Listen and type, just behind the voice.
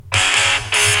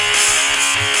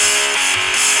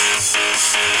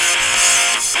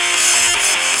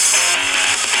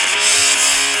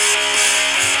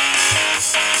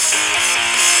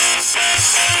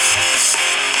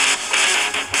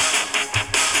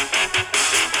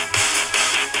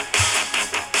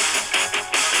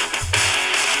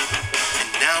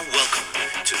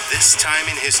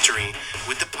history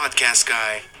with the podcast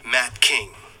guy, Matt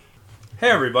King.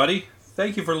 Hey everybody,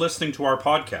 thank you for listening to our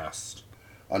podcast.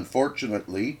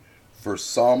 Unfortunately, for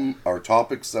some, our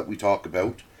topics that we talk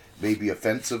about may be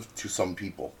offensive to some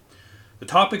people. The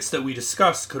topics that we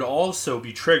discuss could also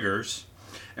be triggers,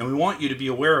 and we want you to be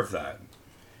aware of that.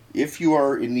 If you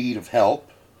are in need of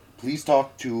help, please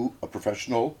talk to a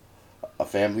professional, a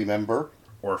family member,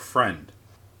 or a friend.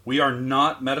 We are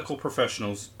not medical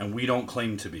professionals, and we don't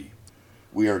claim to be.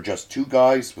 We are just two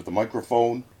guys with a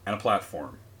microphone and a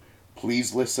platform.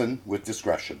 Please listen with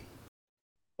discretion.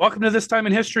 Welcome to This Time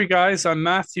in History, guys. I'm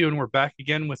Matthew, and we're back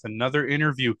again with another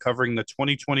interview covering the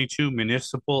 2022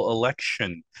 municipal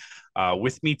election.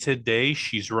 With me today,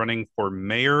 she's running for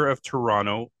Mayor of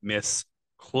Toronto, Miss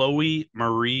Chloe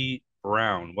Marie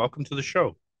Brown. Welcome to the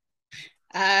show.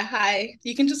 Hi.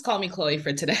 You can just call me Chloe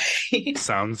for today.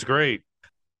 Sounds great.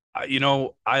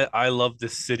 I love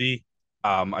this city.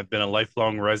 I've been a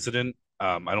lifelong resident.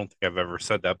 I don't think I've ever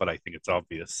said that, but I think it's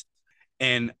obvious.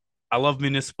 And I love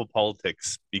municipal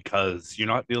politics because you're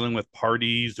not dealing with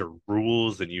parties or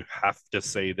rules, and you have to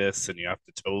say this and you have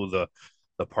to toe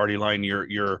the party line.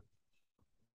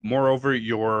 Moreover,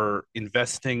 you're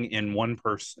investing in one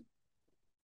person.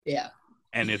 Yeah.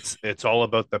 And it's all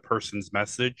about the person's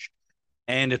message,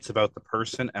 and it's about the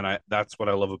person, and that's what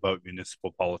I love about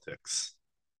municipal politics.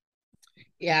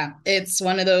 Yeah, it's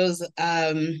one of those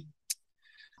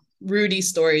Rudy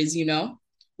stories,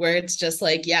 where it's just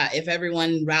like, yeah, if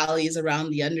everyone rallies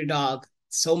around the underdog,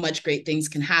 so much great things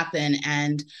can happen.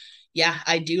 And yeah,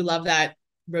 I do love that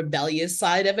rebellious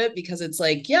side of it, because it's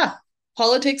like, yeah,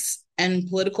 politics and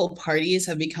political parties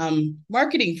have become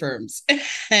marketing firms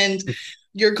and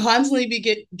you're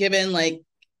constantly given like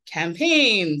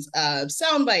campaigns,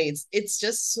 sound bites. It's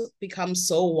just become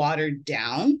so watered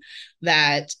down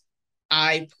that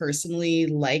I personally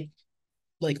like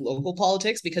local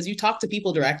politics, because you talk to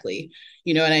people directly.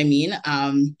 You know what I mean?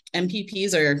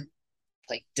 MPPs are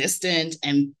like distant,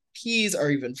 MPs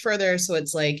are even further. So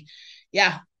it's like,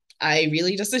 yeah, I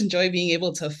really just enjoy being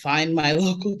able to find my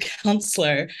local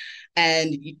counselor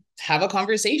and have a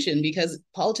conversation, because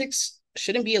politics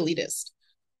shouldn't be elitist.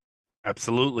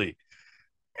 Absolutely.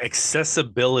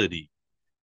 Accessibility.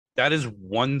 That is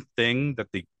one thing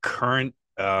that the current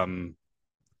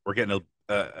we're getting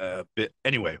a bit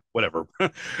anyway, whatever.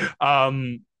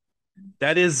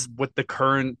 That is what the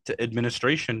current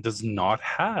administration does not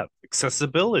have: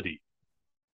 accessibility.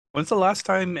 When's the last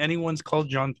time anyone's called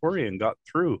John Tory and got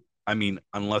through? I mean,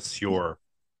 unless you're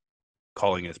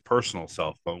calling his personal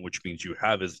cell phone, which means you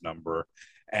have his number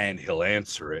and he'll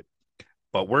answer it.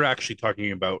 But we're actually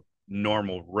talking about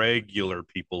normal, regular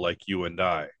people like you and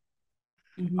I.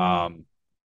 Mm-hmm.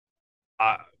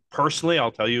 Personally,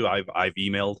 I'll tell you, I've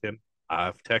emailed him,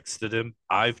 I've texted him,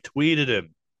 I've tweeted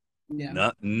him.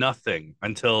 Yeah. Nothing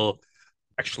until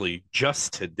actually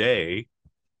just today.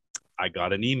 I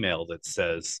got an email that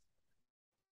says,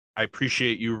 "I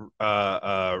appreciate you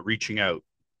reaching out,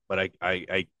 but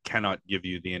I cannot give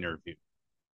you the interview."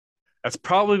 That's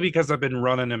probably because I've been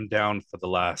running him down for the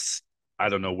last, I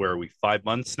don't know, where are we, 5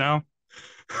 months now?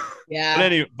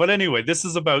 Yeah. But anyway, this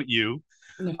is about you.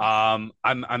 I'm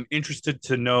interested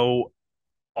to know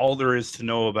all there is to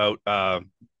know about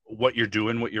what you're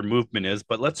doing, what your movement is.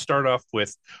 But let's start off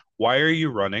with, why are you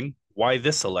running? Why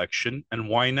this election? And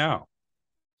why now?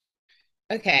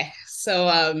 Okay.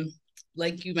 So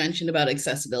like you mentioned about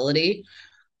accessibility,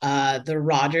 the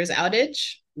Rogers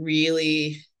outage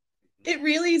really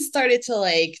started to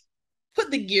like put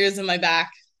the gears in my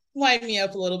back, wind me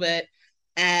up a little bit.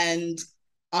 And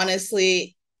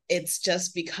honestly, it's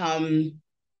just become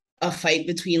a fight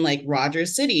between like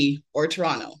Rogers City or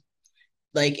Toronto.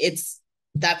 Like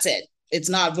that's it. It's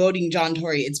not voting John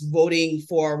Tory, it's voting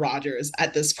for Rogers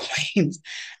at this point.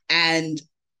 And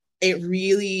it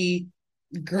really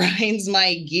grinds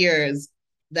my gears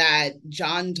that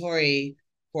John Tory,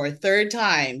 for a third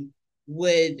time,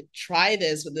 would try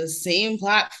this with the same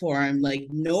platform, like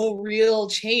no real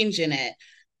change in it.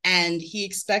 And he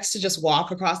expects to just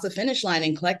walk across the finish line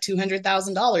and collect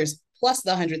 $200,000 plus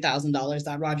the $100,000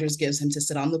 that Rogers gives him to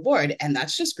sit on the board. And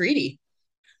that's just greedy.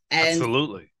 And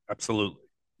Absolutely.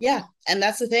 yeah. And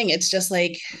that's the thing. It's just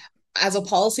like, as a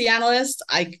policy analyst,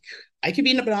 I could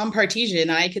be non-partisan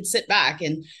and I could sit back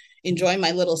and enjoy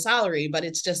my little salary, but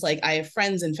it's just like, I have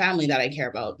friends and family that I care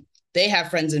about. They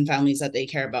have friends and families that they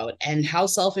care about. And how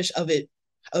selfish of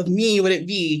me would it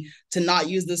be to not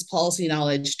use this policy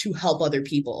knowledge to help other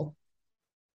people?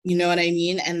 You know what I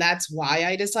mean? And that's why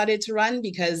I decided to run,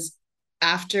 because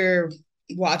after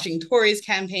watching Tory's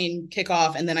campaign kick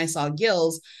off, and then I saw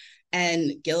Gil's,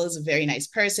 and Gil is a very nice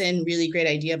person, really great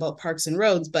idea about parks and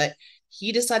roads, but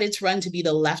he decided to run to be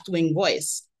the left wing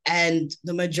voice. And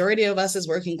the majority of us as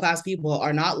working class people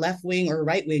are not left wing or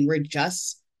right wing. We're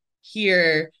just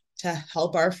here to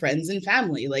help our friends and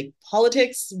family. Like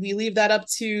politics, we leave that up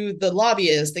to the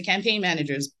lobbyists, the campaign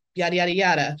managers, yada, yada,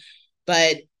 yada.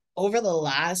 But over the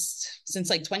last, since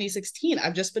like 2016,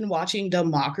 I've just been watching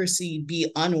democracy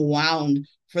be unwound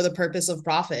for the purpose of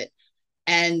profit.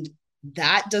 And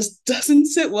that just doesn't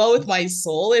sit well with my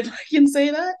soul, if I can say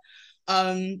that.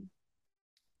 Um,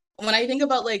 when I think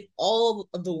about like all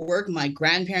of the work my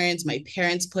grandparents, my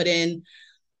parents put in,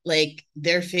 like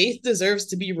their faith deserves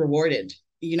to be rewarded.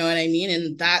 You know what I mean?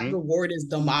 And that Mhm. reward is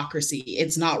democracy.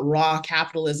 It's not raw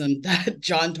capitalism that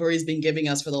John Tory's been giving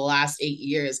us for the last 8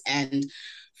 years. And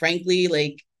frankly,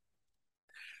 like,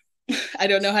 I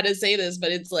don't know how to say this,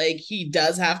 but it's like he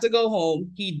does have to go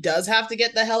home. He does have to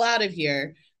get the hell out of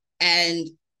here. And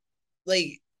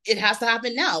like it has to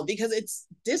happen now because it's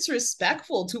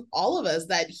disrespectful to all of us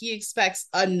that he expects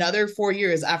another 4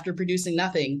 years after producing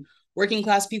nothing. Working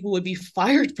class people would be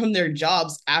fired from their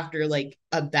jobs after like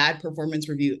a bad performance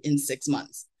review in 6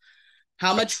 months.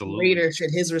 How much Absolutely. greater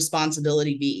should his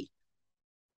responsibility be?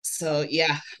 So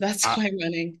yeah, that's I, why I'm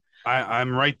running.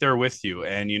 I'm right there with you.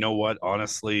 And you know what?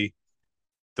 Honestly,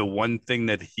 the one thing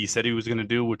that he said he was going to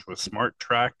do, which was smart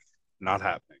track, not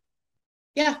happening.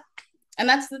 Yeah. And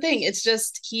that's the thing. It's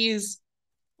just he's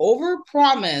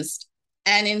overpromised,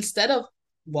 and instead of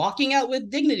walking out with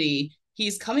dignity,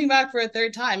 he's coming back for a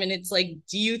third time. And it's like,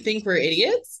 do you think we're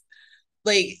idiots?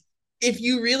 Like, if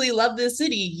you really love this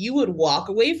city, you would walk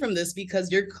away from this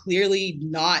because you're clearly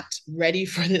not ready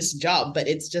for this job. But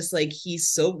it's just like he's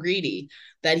so greedy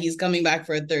that he's coming back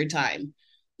for a third time.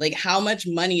 Like, how much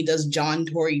money does John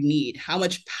Tory need? How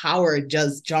much power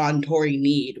does John Tory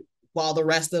need while the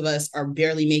rest of us are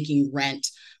barely making rent,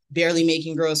 barely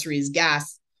making groceries,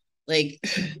 gas? Like,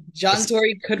 John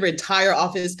Tory could retire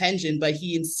off his pension, but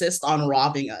he insists on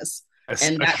robbing us.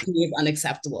 And that Especially, to me is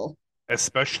unacceptable.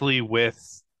 especially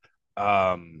with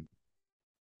um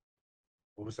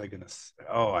what was I gonna say?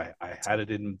 Oh, I had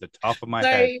it in the top of my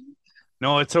head. Sorry.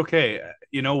 No, it's okay.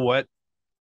 You know what?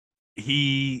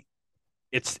 He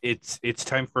it's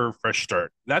time for a fresh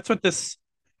start. That's what this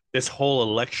whole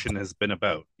election has been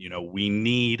about. You know, we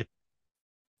need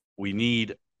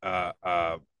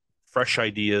fresh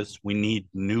ideas. We need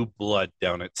new blood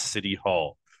down at City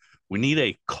Hall. We need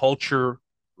a culture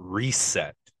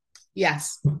reset.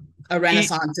 Yes, a E-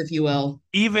 renaissance, if you will.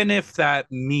 Even if that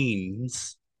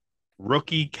means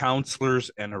rookie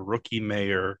councilors and a rookie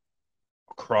mayor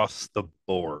across the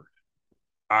board.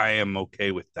 I am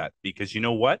okay with that because you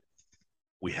know what?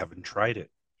 We haven't tried it.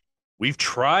 We've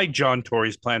tried John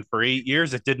Tory's plan for 8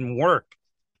 years. It didn't work.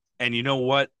 And you know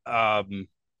what? I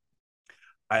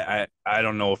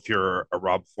don't know if you're a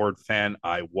Rob Ford fan.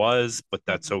 I was, but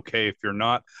that's okay if you're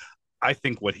not. I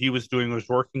think what he was doing was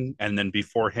working. And then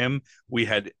before him, we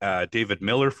had David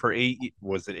Miller for eight.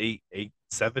 Was it 8,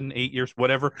 7, 8 years,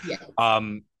 whatever? Yeah.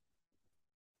 Um,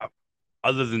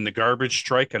 Other than the garbage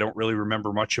strike, I don't really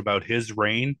remember much about his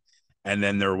reign. And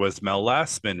then there was Mel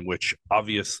Lastman, which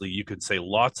obviously you could say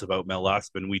lots about Mel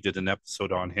Lastman. We did an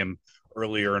episode on him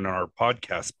earlier in our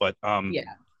podcast. But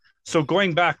Yeah. so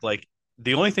going back, like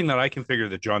the only thing that I can figure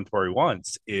that John Tory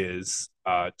wants is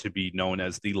to be known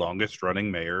as the longest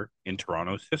running mayor in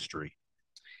Toronto's history.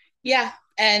 Yeah.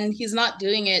 And he's not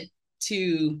doing it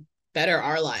to better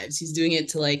our lives. He's doing it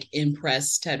to like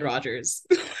impress Ted Rogers,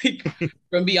 like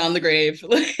from beyond the grave.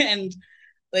 And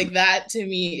like that to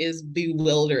me is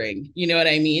bewildering. You know what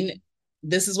I mean?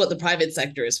 This is what the private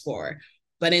sector is for.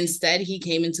 But instead, he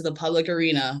came into the public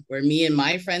arena where me and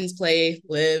my friends play,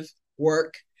 live,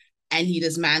 work, and he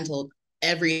dismantled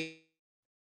every.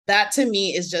 That to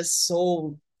me is just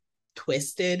so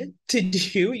twisted to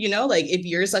do, you know? Like if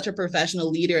you're such a professional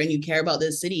leader and you care about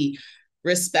this city,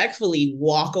 respectfully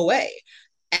walk away.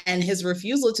 And his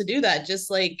refusal to do that, just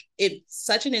like it's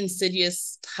such an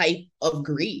insidious type of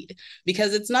greed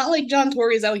because it's not like John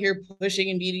Tory is out here pushing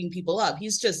and beating people up.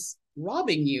 He's just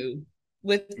robbing you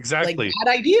with like Exactly.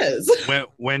 bad ideas.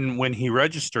 When he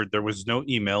registered, there was no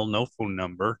email, no phone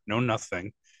number, no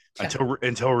nothing Yeah.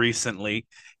 until recently.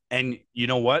 And you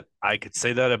know what? I could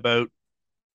say that about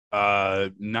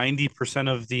 90%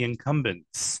 of the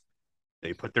incumbents.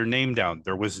 They put their name down.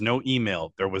 There was no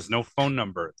email, there was no phone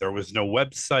number, there was no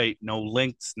website, no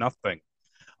links, nothing.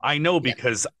 I know Yeah.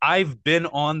 because I've been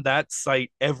on that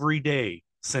site every day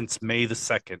since May the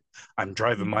 2nd. I'm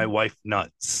driving my wife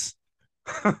nuts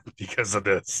because of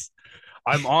this.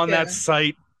 I'm on that Yeah.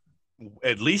 site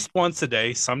at least once a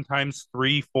day, sometimes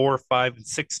three, four, five, and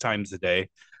 6 times a day.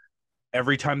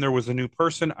 Every time there was a new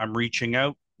person, I'm reaching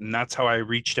out, and that's how I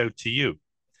reached out to you.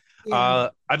 Yeah.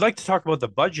 I'd like to talk about the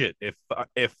budget if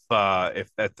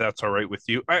that's all right with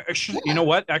you. I should, you know Yeah.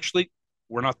 what? Actually,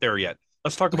 we're not there yet. Okay.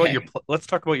 Let's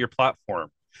talk about your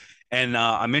platform. And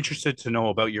I'm interested to know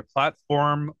about your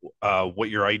platform, what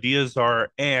your ideas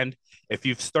are, and if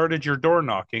you've started your door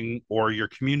knocking or your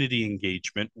community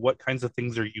engagement, what kinds of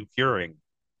things are you hearing?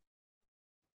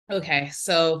 Okay.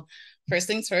 So first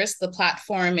things first, the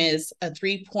platform is a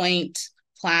 3 point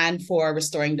plan for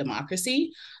restoring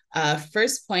democracy.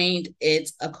 First point,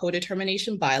 it's a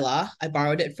co-determination bylaw. I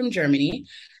borrowed it from Germany.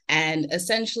 And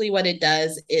essentially what it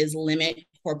does is limit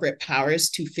corporate powers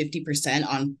to 50%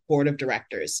 on board of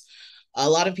directors. A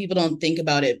lot of people don't think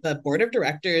about it, but board of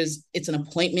directors, it's an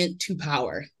appointment to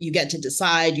power. You get to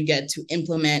decide, you get to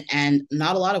implement, and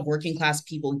not a lot of working class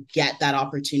people get that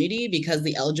opportunity because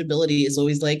the eligibility is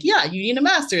always like, yeah, you need a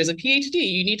master's, a PhD,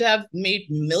 you need to have made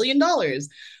 $1 million.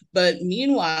 But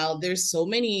meanwhile, there's so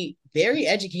many very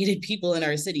educated people in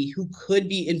our city who could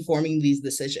be informing these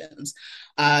decisions.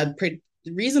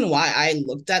 The reason why I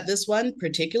looked at this one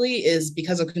particularly is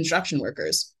because of construction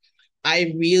workers.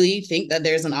 I really think that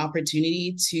there's an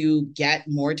opportunity to get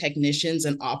more technicians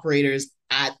and operators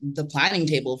at the planning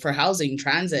table for housing,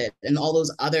 transit, and all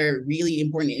those other really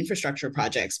important infrastructure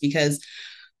projects because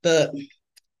the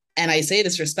and I say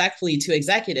this respectfully to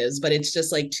executives, but it's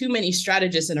just like too many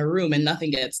strategists in a room and nothing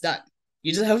gets done.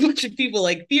 You just have a bunch of people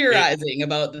like It theorizing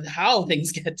about how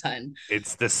things get done.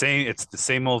 it's the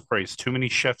same old phrase, too many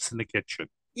chefs in the kitchen.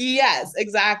 Yes,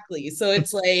 exactly. So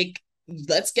it's like,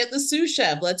 let's get the sous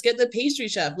chef, let's get the pastry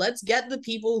chef, let's get the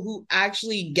people who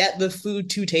actually get the food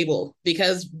to table.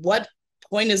 Because what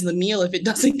point is the meal if it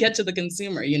doesn't get to the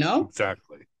consumer, you know?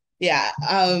 Exactly. Yeah.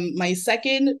 My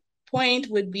second point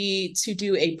would be to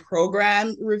do a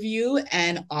program review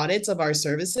and audits of our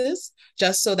services,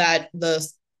 just so that the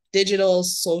digital,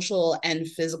 social, and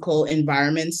physical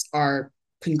environments are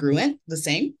congruent, the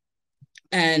same.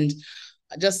 And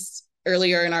just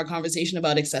earlier in our conversation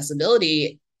about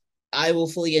accessibility, I will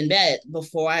fully admit,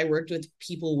 before I worked with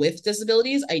people with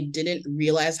disabilities, I didn't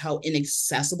realize how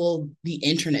inaccessible the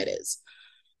internet is.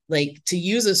 Like to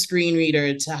use a screen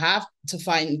reader, to have to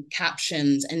find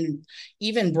captions and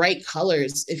even bright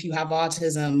colors if you have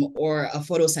autism or a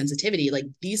photosensitivity, like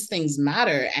these things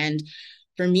matter. And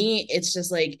for me, it's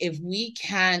just like if we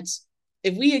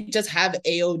just have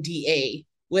AODA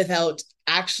without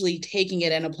actually taking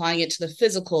it and applying it to the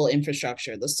physical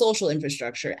infrastructure, the social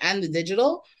infrastructure, and the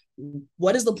digital,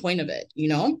 what is the point of it? You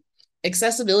know,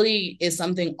 accessibility is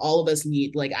something all of us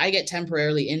need. Like I get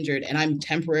temporarily injured and I'm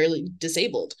temporarily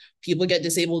disabled. People get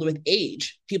disabled with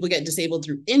age. People get disabled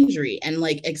through injury. And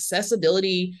like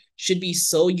accessibility should be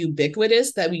so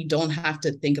ubiquitous that we don't have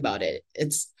to think about it.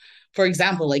 It's, for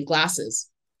example, like glasses.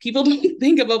 People don't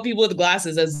think about people with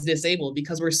glasses as disabled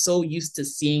because we're so used to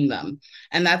seeing them.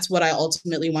 And that's what I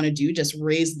ultimately want to do, just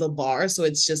raise the bar. So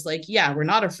it's just like, yeah, we're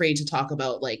not afraid to talk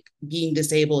about like being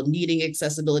disabled, needing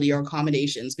accessibility or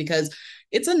accommodations because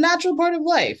it's a natural part of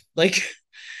life. Like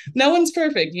no one's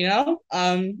perfect, you know?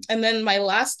 And then my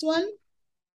last one,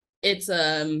 it's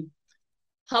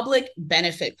public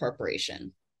benefit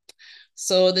corporation.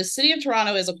 So the city of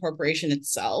Toronto is a corporation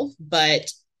itself, but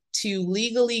to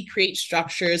legally create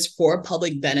structures for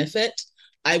public benefit,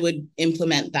 I would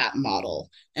implement that model.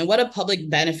 And what a public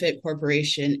benefit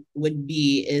corporation would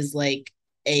be is like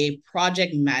a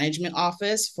project management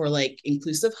office for like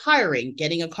inclusive hiring,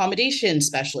 getting accommodation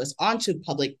specialists onto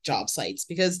public job sites,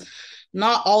 because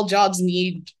not all jobs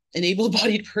need an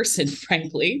able-bodied person,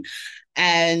 frankly.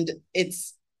 And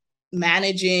it's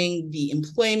managing the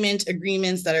employment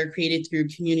agreements that are created through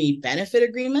community benefit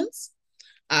agreements.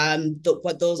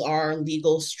 What those are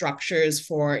legal structures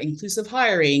for inclusive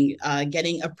hiring,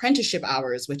 getting apprenticeship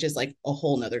hours, which is like a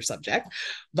whole nother subject.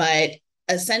 But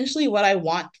essentially, what I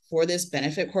want for this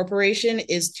benefit corporation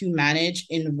is to manage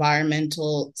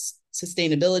environmental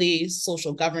sustainability,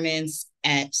 social governance,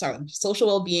 and social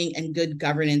well-being and good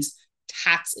governance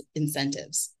tax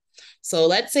incentives. So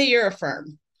let's say you're a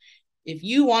firm. If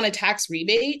you want a tax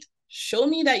rebate, show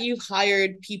me that you've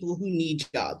hired people who need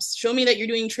jobs. Show me that you're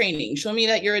doing training. Show me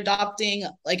that you're adopting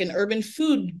like an urban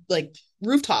food like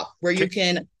rooftop where you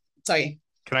can. Sorry.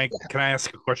 Can I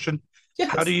ask a question? Yes.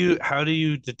 How do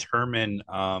you determine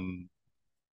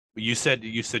you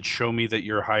said show me that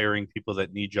you're hiring people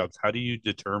that need jobs. How do you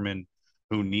determine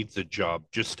who needs a job?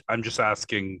 Just I'm just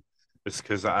asking this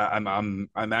because I'm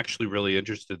actually really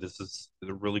interested. This is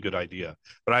a really good idea.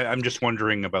 But I'm just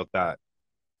wondering about that.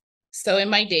 So in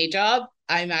my day job,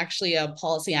 I'm actually a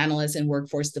policy analyst in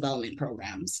workforce development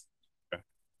programs. Okay.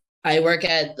 I work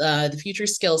at the Future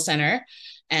Skills Center,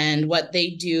 And what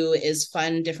they do is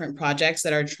fund different projects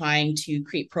that are trying to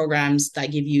create programs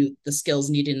that give you the skills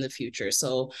needed in the future.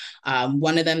 So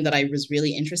one of them that I was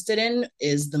really interested in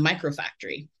is the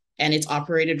microfactory, and it's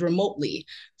operated remotely.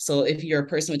 So if you're a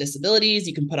person with disabilities,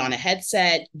 you can put on a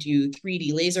headset, do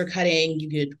 3D laser cutting, you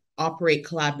could operate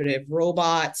collaborative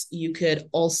robots. You could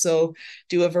also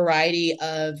do a variety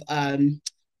of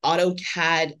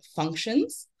AutoCAD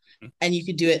functions, and you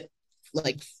could do it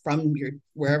like from your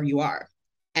wherever you are.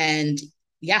 And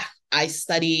yeah, I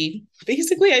study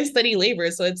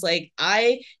labor. So it's like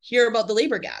I hear about the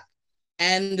labor gap.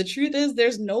 And the truth is,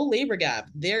 there's no labor gap.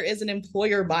 There is an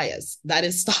employer bias that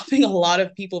is stopping a lot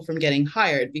of people from getting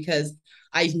hired because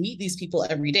I meet these people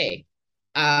every day.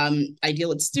 I deal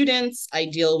with students, I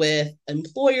deal with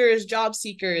employers, job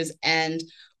seekers, and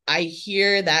I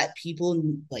hear that people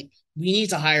like, we need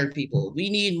to hire people, we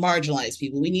need marginalized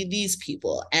people, we need these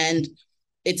people. And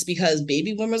it's because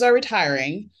baby boomers are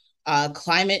retiring,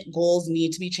 climate goals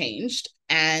need to be changed,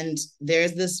 and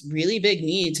there's this really big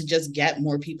need to just get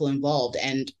more people involved.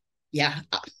 And yeah,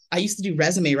 I used to do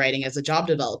resume writing as a job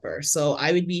developer, so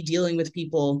I would be dealing with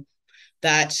people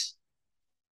that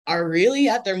are really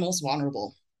at their most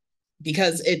vulnerable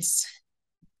because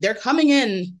they're coming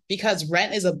in because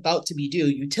rent is about to be due,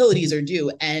 utilities are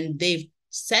due, and they've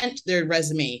sent their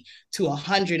resume to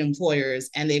 100 employers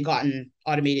and they've gotten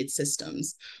automated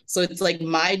systems. So it's like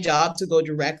my job to go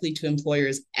directly to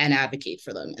employers and advocate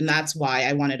for them. And that's why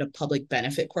I wanted a public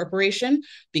benefit corporation,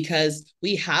 because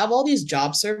we have all these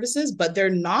job services, but they're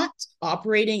not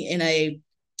operating in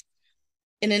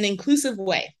an inclusive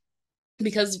way.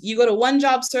 Because you go to one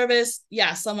job service,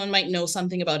 yeah, someone might know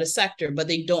something about a sector, but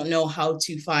they don't know how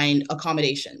to find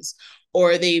accommodations.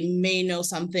 Or they may know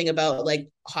something about like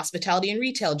hospitality and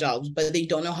retail jobs, but they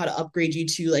don't know how to upgrade you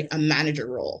to like a manager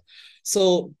role.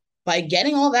 So by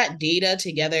getting all that data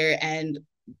together, and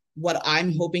what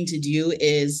I'm hoping to do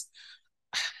is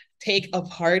take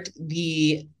apart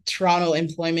the Toronto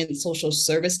Employment Social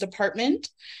Service Department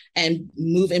and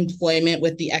move employment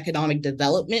with the Economic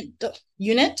Development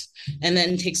Unit, and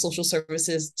then take social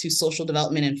services to social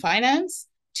development and finance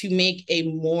to make a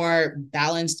more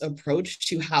balanced approach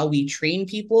to how we train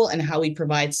people and how we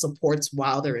provide supports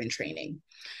while they're in training.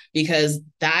 Because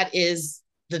that is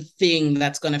the thing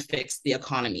that's going to fix the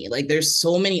economy. Like there's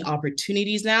so many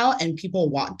opportunities now and people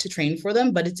want to train for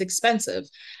them, but it's expensive.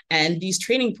 And these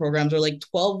training programs are like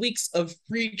 12 weeks of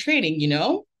free training, you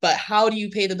know, but how do you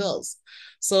pay the bills?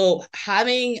 So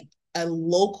having a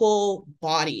local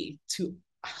body to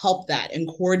help that and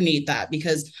coordinate that,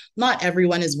 because not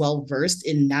everyone is well versed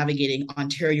in navigating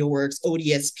Ontario Works,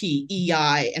 ODSP,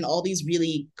 EI, and all these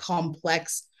really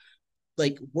complex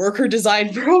like worker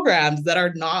design programs that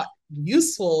are not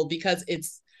useful, because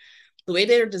it's the way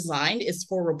they're designed is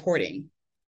for reporting.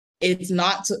 It's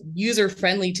not user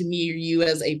friendly to me or you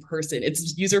as a person.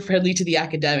 It's user friendly to the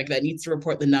academic that needs to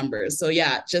report the numbers. So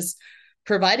yeah, just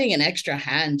providing an extra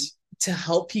hand to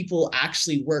help people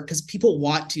actually work, because people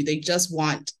want to, they just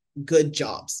want good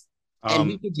jobs. And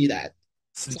we could do that.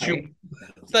 Since Sorry.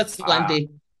 That's plenty.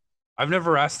 I've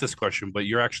never asked this question, but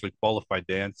you're actually qualified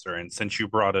to answer. And since you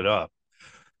brought it up,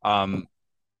 um,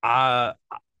 uh,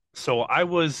 so I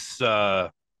was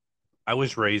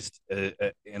raised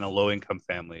in a low income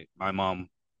family. My mom,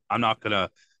 I'm not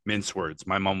gonna mince words.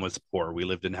 My mom was poor. We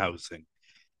lived in housing.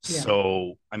 Yeah.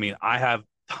 So, I mean, I have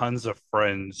tons of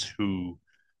friends who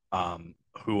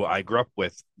I grew up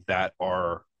with that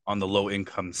are on the low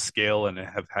income scale and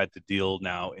have had to deal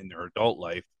now in their adult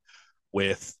life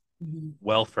with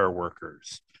welfare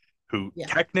workers who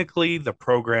technically the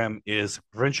program is a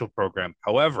provincial program.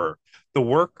 However, the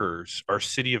workers are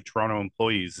City of Toronto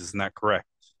employees. Isn't that correct?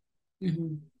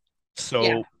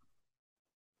 So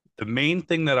the main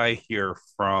thing that I hear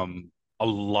from a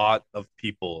lot of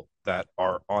people that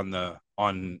are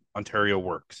on Ontario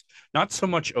Works, not so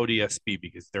much ODSP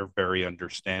because they're very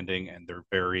understanding and they're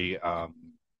very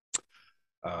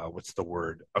what's the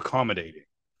word, accommodating.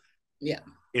 Yeah.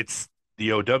 It's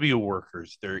the OW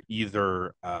workers. They're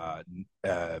either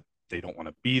they don't want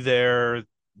to be there,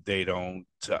 they don't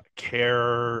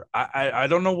care. I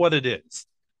don't know what it is.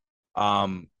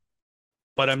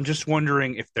 But I'm just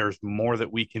wondering if there's more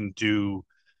that we can do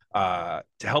to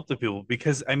help the people,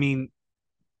 because I mean,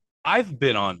 I've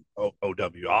been on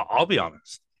OW. I'll be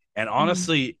honest, and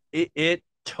honestly, it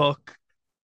took.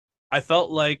 I felt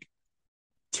like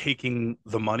taking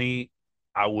the money.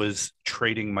 I was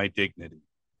trading my dignity.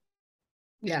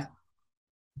 Yeah,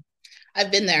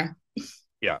 I've been there.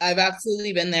 Yeah, I've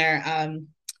absolutely been there.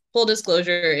 Full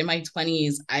disclosure, in my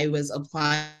 20s, I was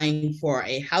applying for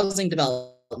a housing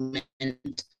development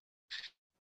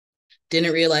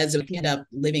Didn't realize that we ended up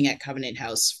living at Covenant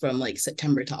House from like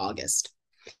September to August.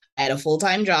 I had a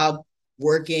full-time job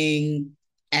working,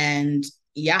 and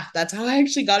yeah, that's how I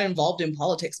actually got involved in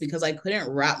politics, because I couldn't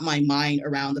wrap my mind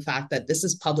around the fact that this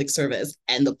is public service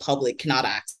and the public cannot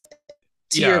access.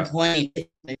 To your Yeah, point,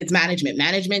 it's management.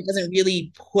 Management doesn't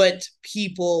really put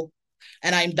people,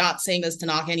 and I'm not saying this to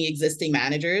knock any existing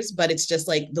managers, but it's just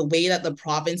like the way that the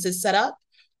province is set up.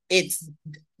 It's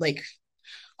like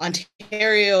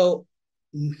Ontario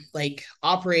like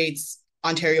operates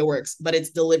Ontario Works, but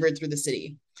it's delivered through the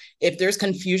city. If there's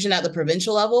confusion at the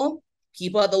provincial level,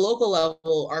 people at the local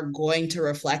level are going to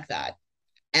reflect that.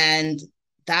 And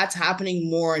that's happening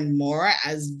more and more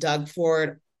as Doug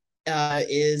Ford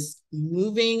is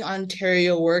moving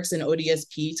Ontario Works and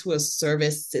ODSP to a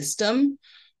service system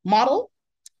model,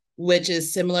 which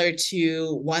is similar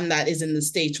to one that is in the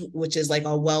States, which is like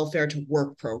a welfare to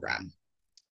work program.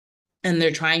 And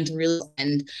they're trying to really,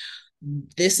 and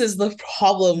this is the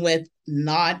problem with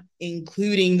not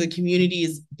including the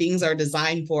communities things are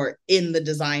designed for in the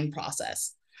design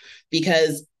process,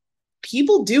 because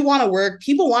people do want to work,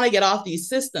 people want to get off these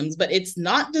systems, but it's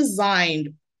not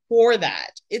designed for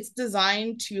that. It's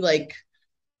designed to like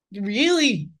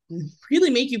really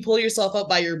make you pull yourself up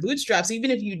by your bootstraps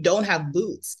even if you don't have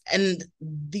boots. And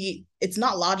it's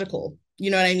not logical,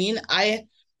 you know what I mean?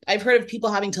 I've heard of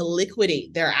people having to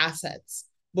liquidate their assets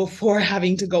before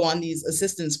having to go on these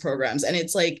assistance programs, and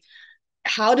it's like,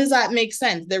 how does that make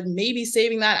sense? They're maybe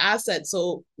saving that asset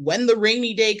so when the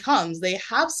rainy day comes they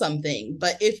have something.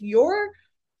 But if you're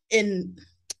in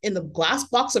the glass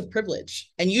box of privilege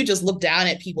and you just look down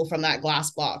at people from that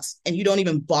glass box and you don't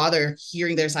even bother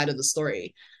hearing their side of the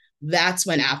story, that's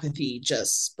when apathy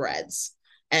just spreads.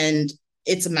 And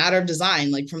it's a matter of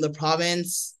design, like from the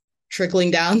province trickling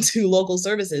down to local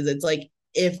services. It's like,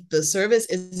 if the service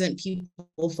isn't people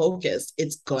focused,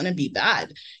 it's going to be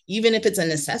bad, even if it's a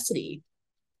necessity.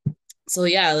 So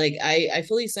yeah, like I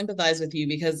fully sympathize with you,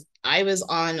 because I was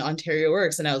on Ontario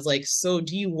Works and I was like, so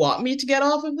do you want me to get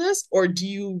off of this, or do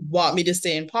you want me to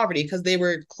stay in poverty? Because they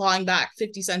were clawing back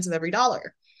 50 cents of every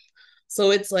dollar.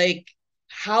 So it's like,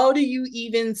 how do you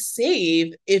even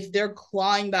save if they're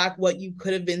clawing back what you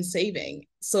could have been saving?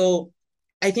 So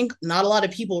I think not a lot of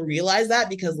people realize that,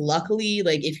 because luckily,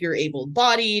 like if you're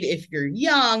able-bodied, if you're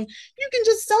young, you can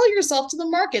just sell yourself to the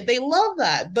market. They love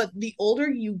that. But the older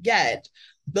you get,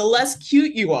 the less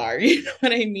cute you are. You know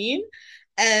what I mean?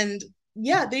 And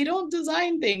yeah, they don't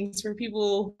design things for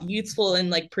people youthful and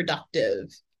like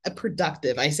productive.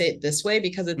 Productive. I say it this way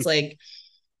because it's like,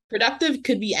 productive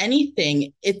could be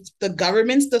anything. It's the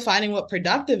government's defining what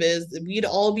productive is. We'd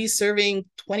all be serving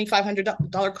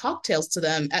 $2,500 cocktails to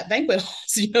them at banquet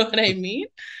halls. You know what I mean?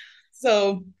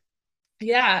 So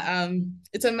yeah,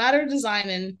 it's a matter of design,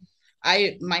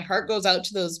 and my heart goes out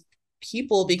to those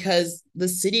people, because the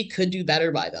city could do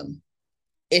better by them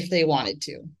if they wanted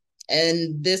to.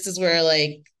 And this is where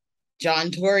like John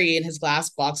Tory and his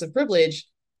glass box of privilege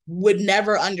would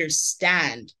never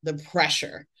understand the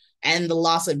pressure and the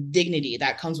loss of dignity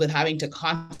that comes with having to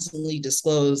constantly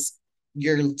disclose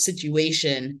your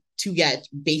situation to get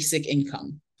basic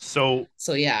income. So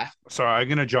Yeah. sorry, I'm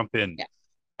gonna jump in. Yeah.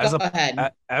 As Go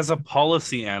ahead. as a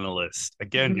policy analyst,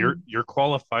 again, you're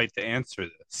qualified to answer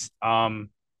this.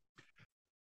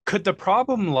 Could the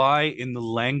problem lie in the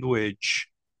language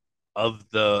of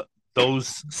those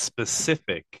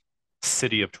specific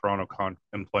City of Toronto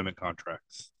employment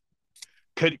contracts?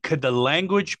 Could the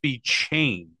language be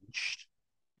changed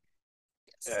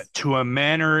to a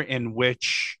manner in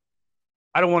which,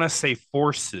 I don't want to say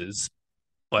forces,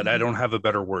 but I don't have a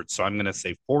better word, so I'm going to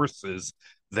say forces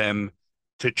them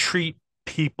to treat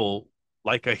people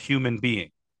like a human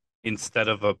being instead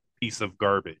of a piece of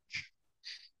garbage?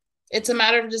 It's a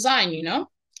matter of design, you know?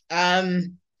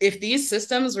 If these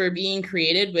systems were being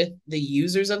created with the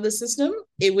users of the system,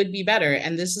 it would be better.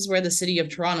 And this is where the City of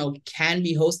Toronto can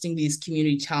be hosting these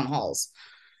community town halls.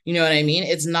 You know what I mean?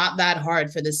 It's not that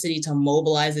hard for the city to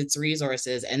mobilize its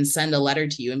resources and send a letter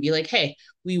to you and be like, hey,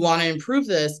 we want to improve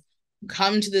this.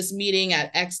 Come to this meeting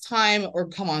at X time, or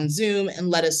come on Zoom and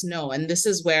let us know. And this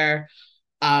is where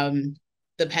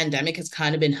the pandemic has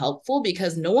kind of been helpful,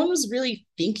 because no one was really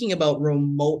thinking about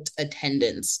remote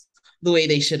attendance the way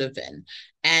they should have been.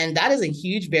 And that is a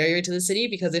huge barrier to the city,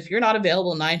 because if you're not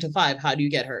available 9 to 5, how do you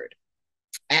get heard?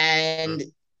 And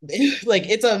like,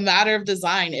 it's a matter of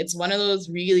design. It's one of those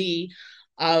really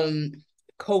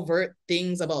covert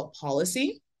things about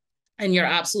policy. And you're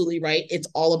absolutely right. It's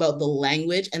all about the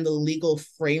language and the legal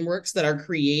frameworks that are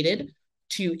created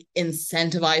to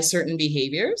incentivize certain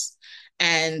behaviors.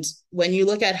 And when you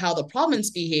look at how the province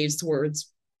behaves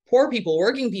towards poor people,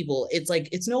 working people, it's like,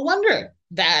 it's no wonder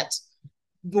that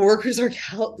the workers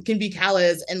can be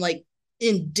callous and like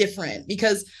indifferent,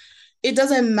 because it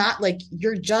doesn't matter. Like,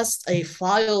 you're just a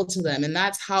file to them, and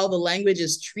that's how the language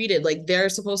is treated. Like, they're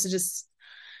supposed to just,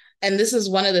 and this is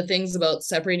one of the things about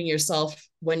separating yourself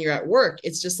when you're at work.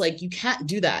 It's just like, you can't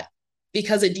do that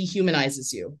because it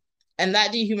dehumanizes you, and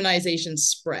that dehumanization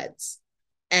spreads.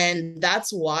 And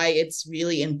that's why it's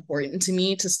really important to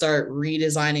me to start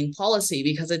redesigning policy,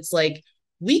 because it's like,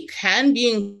 we can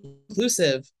be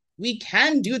inclusive, we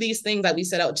can do these things that we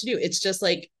set out to do. It's just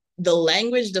like, the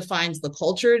language defines the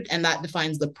culture, and that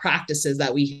defines the practices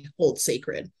that we hold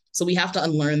sacred. So we have to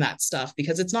unlearn that stuff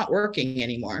because it's not working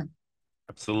anymore.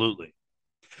 Absolutely.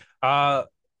 I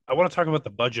want to talk about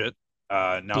the budget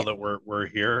now Yeah. that we're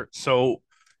here. So,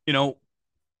 you know,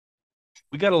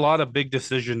 we got a lot of big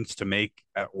decisions to make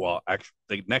well, actually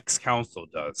the next council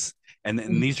does.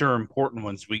 And these are important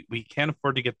ones. We can't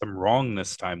afford to get them wrong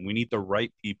this time. We need the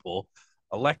right people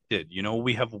elected. You know,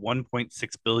 we have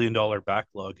 $1.6 billion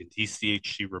backlog in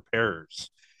TCHC repairs.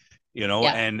 You know,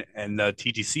 Yeah. and the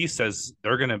TTC says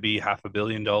they're going to be $500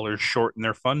 million short in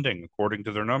their funding according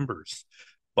to their numbers,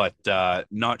 but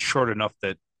not short enough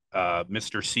that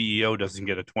Mr. CEO doesn't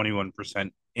get a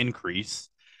 21% increase.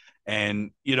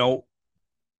 And you know,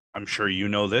 I'm sure you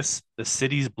know this, the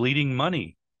city's bleeding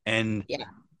money, and Yeah.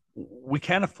 we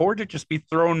can't afford to just be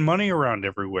throwing money around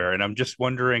everywhere. And I'm just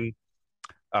wondering,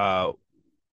 uh,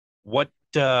 what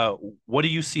what do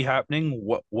you see happening?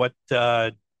 What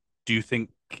do you think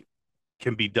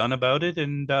can be done about it?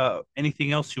 And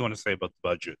anything else you want to say about the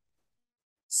budget?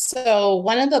 So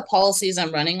one of the policies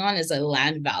I'm running on is a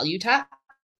land value tax,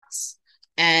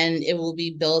 and it will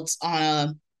be built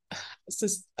on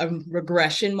a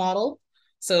regression model.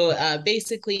 So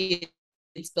basically,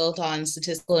 it's built on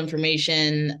statistical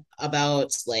information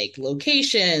about like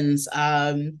locations,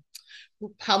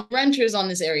 how renters on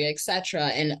this area, etc.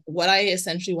 And what I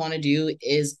essentially want to do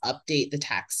is update the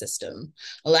tax system.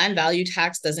 A land value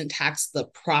tax doesn't tax the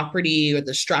property or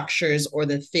the structures or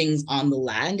the things on the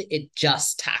land, it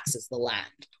just taxes the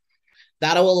land.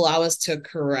 That'll allow us to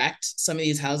correct some of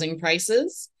these housing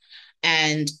prices.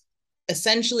 And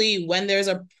essentially, when there's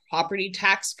a property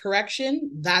tax correction,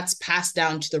 that's passed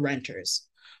down to the renters.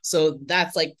 So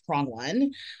that's like prong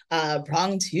one.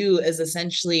 Prong two is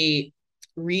essentially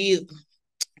reviving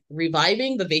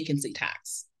the vacancy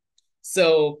tax.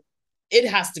 So it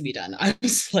has to be done. I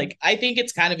was like, I think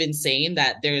it's kind of insane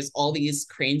that there's all these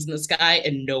cranes in the sky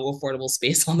and no affordable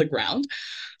space on the ground.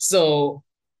 So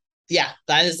yeah,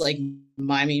 that is like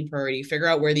my main priority. Figure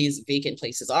out where these vacant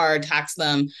places are, tax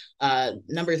them.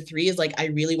 Number three is like, I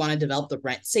really want to develop the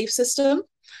rent safe system.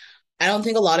 I don't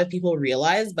think a lot of people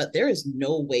realize, but there is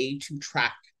no way to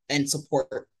track and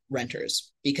support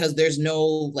renters because there's no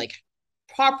like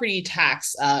property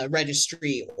tax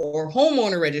registry or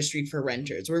homeowner registry for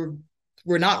renters.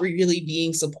 We're not really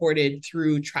being supported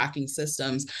through tracking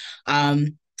systems. I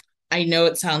know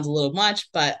it sounds a little much,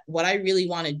 but what I really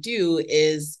want to do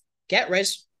is get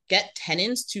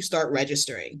tenants to start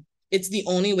registering. It's the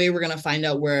only way we're going to find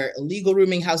out where illegal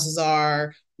rooming houses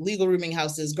are, legal rooming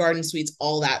houses, garden suites,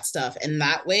 all that stuff. And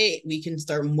that way we can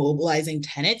start mobilizing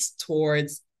tenants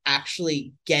towards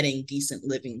actually getting decent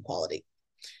living quality.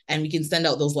 And we can send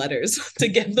out those letters to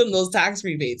get them those tax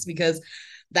rebates, because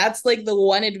that's like the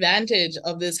one advantage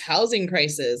of this housing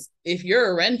crisis. If you're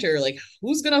a renter, like,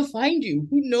 who's going to find you?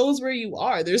 Who knows where you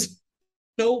are? There's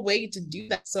no way to do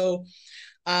that. So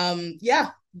yeah,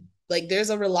 like there's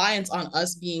a reliance on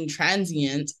us being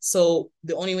transient. So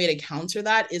the only way to counter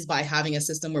that is by having a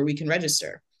system where we can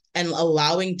register and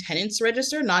allowing tenants to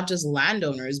register, not just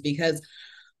landowners, because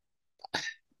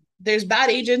there's bad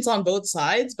agents on both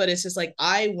sides, but it's just like,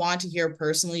 I want to hear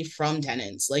personally from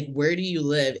tenants. Like, where do you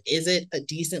live? Is it a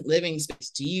decent living space?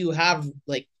 Do you have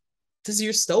like, does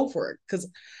your stove work? Because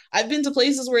I've been to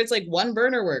places where it's like one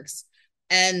burner works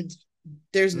and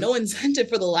there's no incentive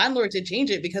for the landlord to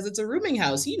change it because it's a rooming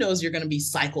house. He knows you're going to be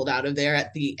cycled out of there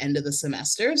at the end of the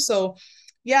semester. So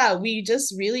yeah, we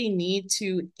just really need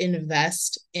to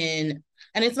invest in,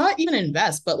 and it's not even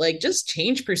invest, but like just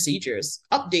change procedures,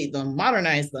 update them,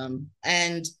 modernize them.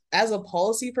 And as a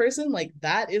policy person, like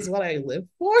that is what I live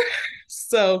for.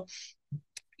 So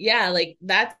yeah, like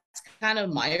that's kind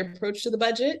of my approach to the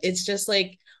budget. It's just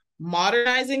like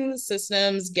modernizing the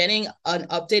systems, getting an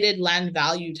updated land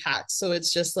value tax. So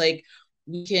it's just like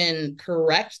we can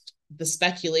correct the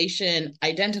speculation,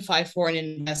 identify foreign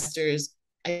investors,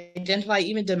 identify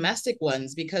even domestic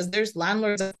ones, because there's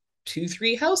landlords of 2,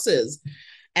 3 houses.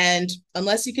 And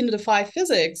unless you can defy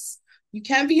physics, you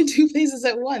can't be in 2 places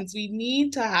at once. We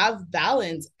need to have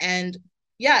balance. And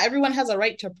yeah, everyone has a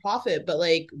right to profit, but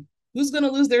like, who's going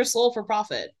to lose their soul for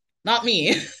profit? Not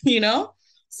me, you know?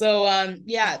 So,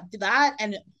 yeah, that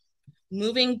and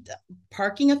moving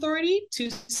parking authority to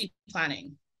city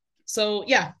planning. So,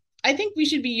 yeah, I think we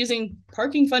should be using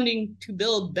parking funding to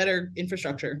build better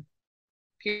infrastructure,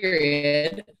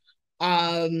 period.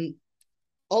 Um,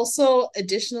 Also,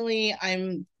 additionally,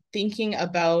 I'm thinking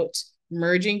about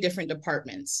merging different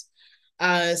departments.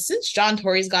 Since John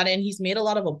Tory's got in, he's made a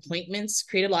lot of appointments,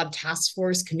 created a lot of task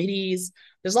force committees.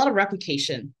 There's a lot of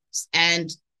replication, and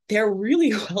they're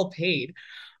really well paid.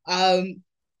 Um,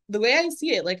 the way I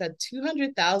see it, like a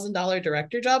 $200,000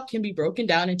 director job can be broken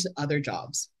down into other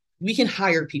jobs. We can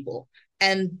hire people.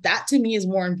 And that to me is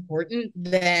more important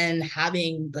than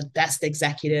having the best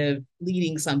executive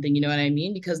leading something, you know what I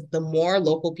mean? Because the more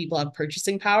local people have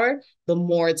purchasing power, the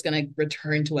more it's going to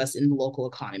return to us in the local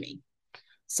economy.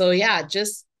 So, yeah,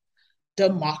 just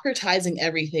democratizing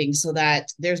everything so that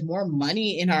there's more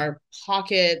money in our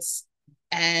pockets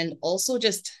and also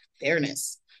just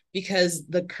fairness because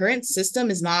the current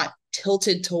system is not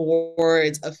tilted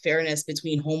towards a fairness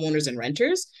between homeowners and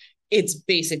renters. It's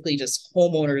basically just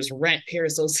homeowners rent pair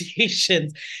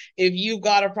associations. If you've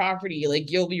got a property, like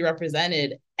you'll be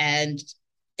represented, and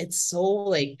it's so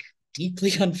like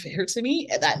deeply unfair to me,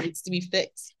 and that needs to be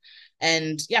fixed.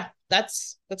 And yeah,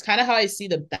 that's kind of how I see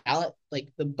the ballot, like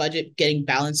the budget getting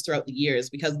balanced throughout the years,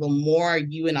 because the more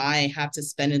you and I have to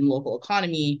spend in the local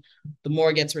economy, the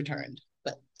more gets returned.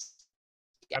 But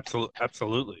yeah,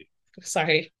 Absolutely.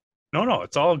 sorry. No,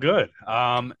 it's all good.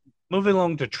 Moving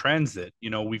along to transit,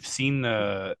 we've seen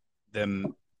the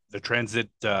transit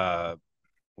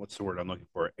what's the word I'm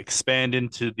looking for? Expand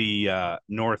into the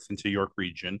north into York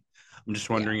region. I'm just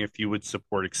Yeah. wondering if you would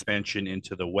support expansion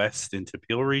into the west, into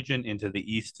Peel region, into the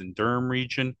east and Durham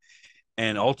region,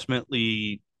 and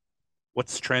ultimately,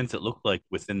 what's transit look like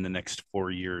within the next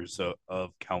 4 years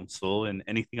of council, and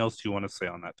anything else you want to say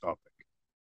on that topic?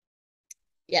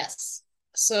 Yes.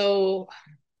 So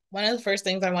one of the first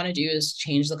things I want to do is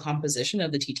change the composition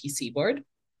of the TTC board.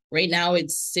 Right now,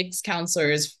 it's 6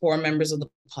 councilors, 4 members of the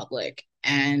public.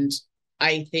 And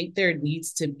I think there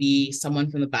needs to be someone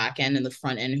from the back end and the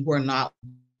front end who are not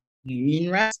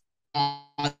union reps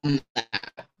on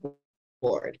that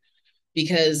board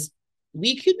because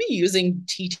we could be using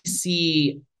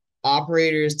TTC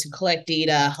operators to collect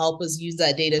data, help us use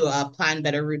that data to plan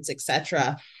better routes,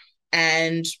 etc.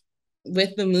 And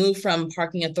with the move from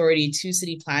parking authority to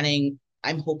city planning,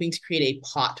 I'm hoping to create a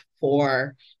pot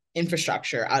for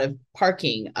infrastructure out of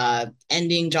parking,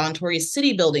 ending John Tory's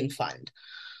city building fund,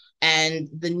 and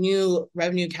the new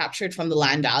revenue captured from the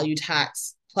land value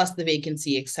tax plus the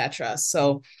vacancy, etc.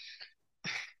 So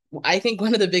I think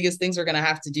one of the biggest things we're going to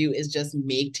have to do is just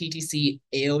make TTC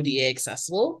AODA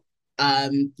accessible.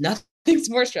 Nothing's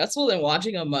more stressful than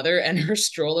watching a mother and her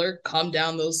stroller come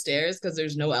down those stairs because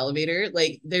there's no elevator.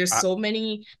 Like there's I, so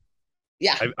many,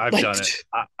 yeah, I've like done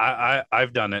it.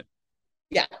 I've done it.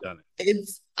 yeah. Done it.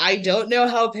 It's I don't know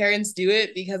how parents do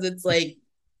it because it's like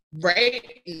right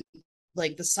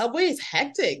like the subway is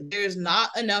hectic. There's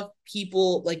not enough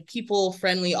people, like people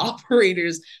friendly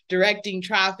operators directing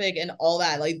traffic and all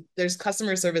that. Like there's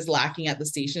customer service lacking at the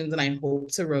stations, and I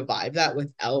hope to revive that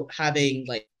without having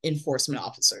like enforcement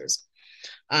officers.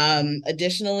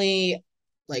 Additionally,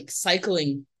 like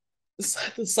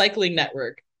the cycling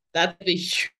network. That's the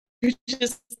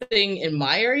hugest thing in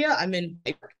my area. I'm in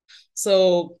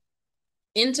so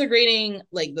integrating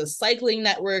like the cycling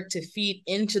network to feed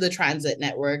into the transit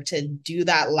network to do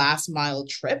that last mile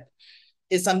trip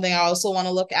is something I also want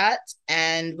to look at.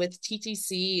 And with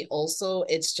TTC also,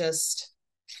 it's just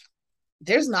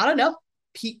there's not enough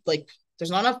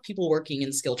there's not enough people working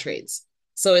in skilled trades.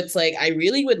 So it's like I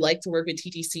really would like to work with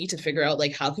TTC to figure out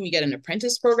like how can we get an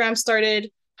apprentice program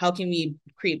started? How can we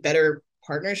create better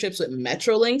partnerships with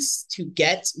Metrolinx to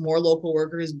get more local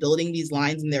workers building these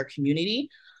lines in their community?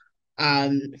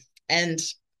 Um, and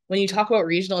when you talk about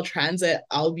regional transit,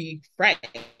 I'll be frank,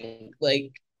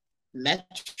 like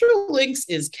Metrolinx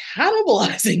is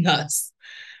cannibalizing us.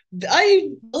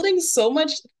 I'm building so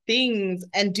much things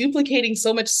and duplicating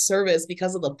so much service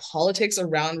because of the politics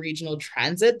around regional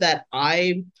transit that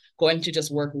I'm going to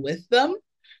just work with them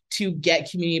to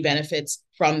get community benefits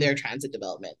from their transit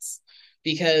developments.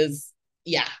 Because,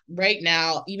 yeah, right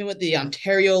now, even with the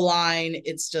Ontario line,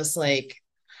 it's just like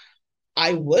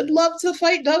I would love to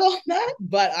fight Doug on that,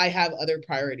 but I have other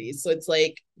priorities. So it's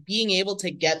like being able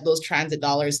to get those transit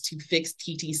dollars to fix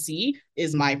TTC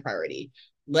is my priority.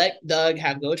 Let Doug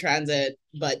have Go Transit,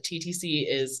 but TTC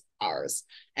is ours.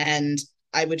 And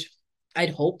I would,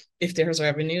 I'd hope if there's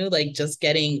revenue, like just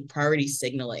getting priority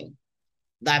signaling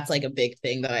that's like a big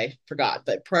thing that I forgot.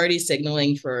 But priority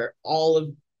signaling for all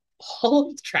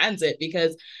of transit,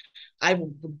 because I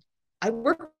I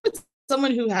work with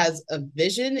someone who has a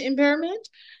vision impairment,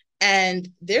 and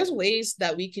there's ways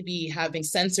that we could be having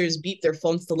sensors beep their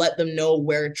phones to let them know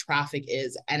where traffic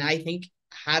is. And I think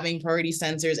having priority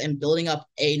sensors and building up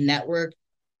a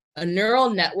neural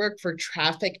network for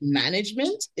traffic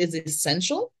management is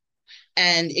essential.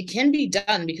 And it can be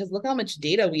done because look how much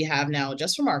data we have now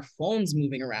just from our phones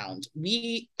moving around.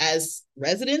 We, as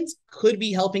residents, could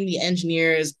be helping the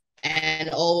engineers and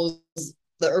all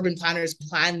the urban planners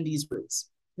plan these routes.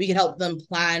 We can help them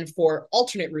plan for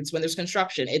alternate routes when there's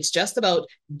construction. It's just about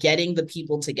getting the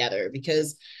people together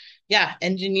because, yeah,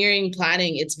 engineering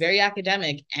planning, it's very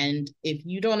academic. And if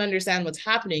you don't understand what's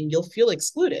happening, you'll feel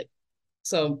excluded.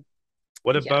 So,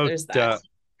 What yeah, about there's that.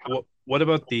 what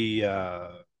about the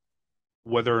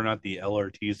whether or not the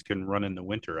LRTs can run in the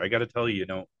winter? I got to tell you,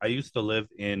 I used to live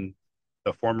in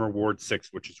the former Ward 6,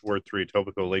 which is Ward 3,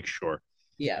 Etobicoke Lakeshore.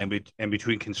 Yeah. And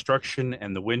between construction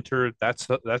and the winter, that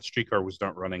streetcar was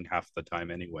not running half the time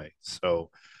anyway. So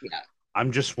Yeah.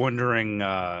 I'm just wondering,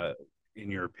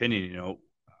 in your opinion,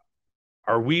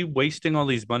 are we wasting all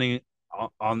these money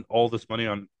on all this money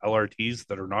on LRTs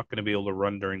that are not going to be able to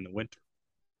run during the winter?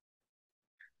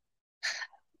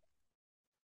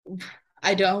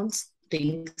 I don't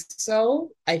think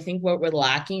so. I think what we're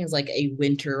lacking is like a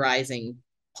winterizing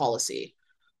policy.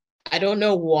 I don't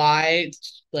know why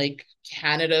like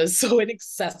Canada is so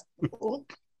inaccessible.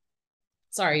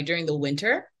 Sorry, during the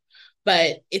winter,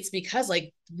 but it's because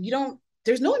like we don't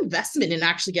there's no investment in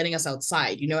actually getting us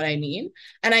outside, you know what I mean?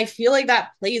 And I feel like that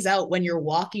plays out when you're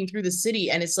walking through the city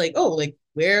and it's like, oh, like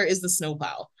where is the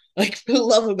snowplow? Like for the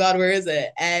love of God, where is it?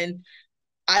 And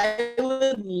I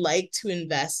would like to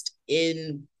invest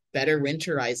in better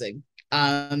winterizing.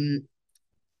 Um,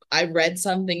 I read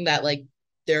something that like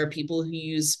there are people who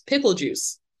use pickle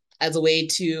juice as a way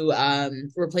to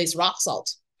replace rock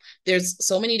salt. There's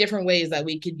so many different ways that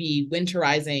we could be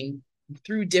winterizing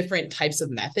through different types of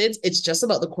methods. It's just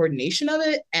about the coordination of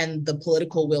it and the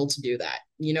political will to do that.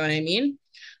 You know what I mean?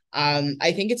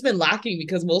 I think it's been lacking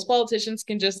because most politicians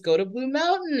can just go to Blue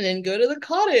Mountain and go to the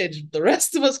cottage. The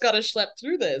rest of us got to schlep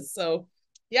through this. So,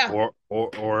 yeah.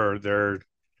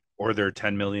 Or their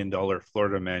 $10 million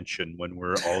Florida mansion when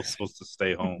we're all supposed to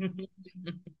stay home.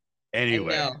 I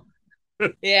Anyway,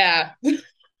 know. Yeah.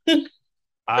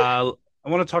 I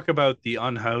want to talk about the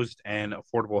unhoused and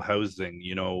affordable housing.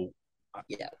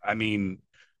 Yeah. I mean,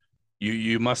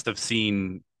 you must have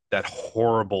seen that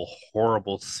horrible,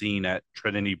 horrible scene at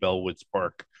Trinity Bellwoods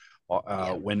Park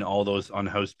Yeah. when all those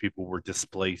unhoused people were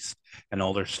displaced and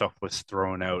all their stuff was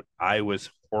thrown out. I was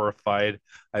horrified.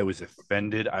 I was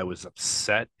offended. I was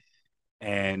upset.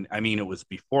 And I mean, it was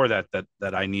before that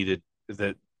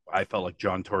I felt like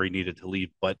John Tory needed to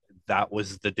leave, but that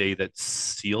was the day that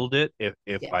sealed it.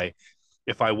 Yeah.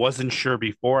 If I wasn't sure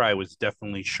before, I was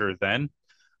definitely sure then.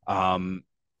 Um,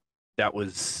 that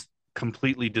was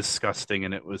completely disgusting,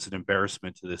 and it was an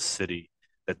embarrassment to this city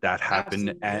that happened,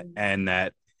 and,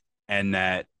 Absolutely. and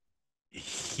that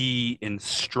he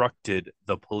instructed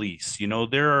the police.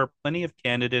 There are plenty of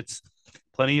candidates,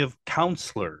 plenty of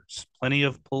counselors, plenty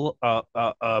of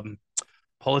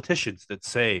politicians that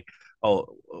say, "Oh,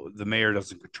 the mayor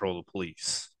doesn't control the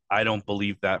police." I don't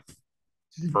believe that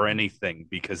for anything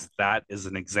because that is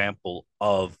an example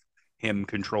of him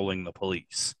controlling the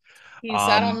police. He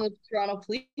sat on Um, the Toronto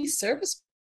Police Service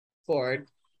Board. And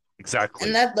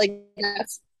exactly.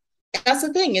 that's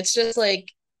the thing. It's just like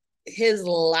his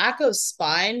lack of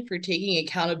spine for taking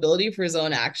accountability for his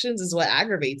own actions is what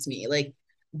aggravates me. Like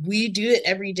we do it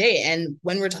every day. And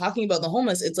when we're talking about the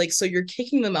homeless, it's like, so you're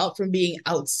kicking them out from being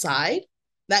outside.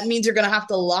 That means you're going to have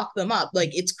to lock them up.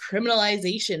 Like it's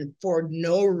criminalization for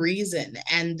no reason.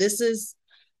 And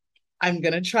I'm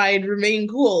going to try and remain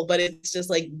cool, but it's just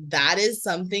like, that is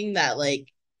something that like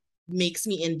makes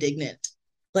me indignant.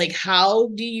 Like, how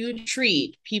do you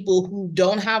treat people who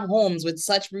don't have homes with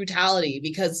such brutality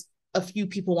because a few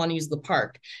people want to use the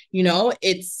park?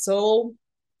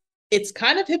 It's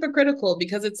kind of hypocritical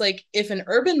because it's like if an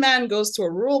urban man goes to a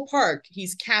rural park,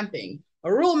 he's camping.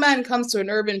 A rural man comes to an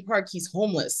urban park, he's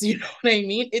homeless. You know what I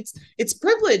mean? It's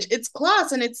privilege, it's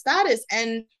class, and it's status.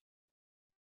 And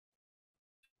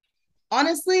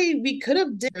honestly, we could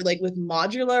have did like with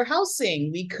modular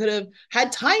housing. We could have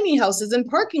had tiny houses in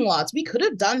parking lots. We could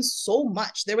have done so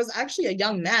much. There was actually a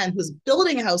young man who was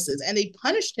building houses and they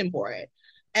punished him for it.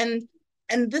 And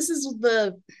and this is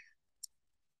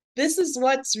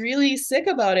what's really sick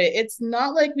about it. It's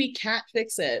not like we can't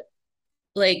fix it.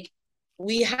 Like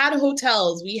we had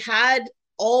hotels, we had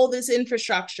all this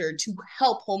infrastructure to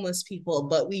help homeless people,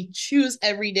 but we choose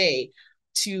every day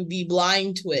to be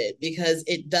blind to it because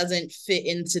it doesn't fit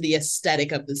into the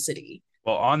aesthetic of the city.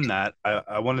 Well, on that,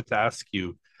 I wanted to ask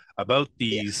you about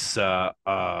Yeah. these.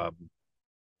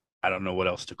 I don't know what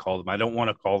else to call them. I don't want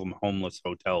to call them homeless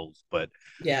hotels, but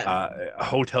Yeah.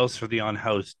 hotels for the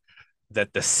unhoused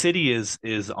that the city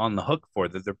is on the hook for,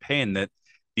 that they're paying, that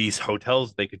these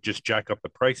hotels they could just jack up the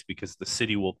price because the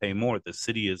city will pay more. The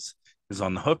city is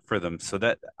on the hook for them. So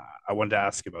that I wanted to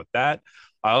ask about that.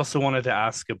 I also wanted to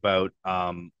ask about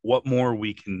what more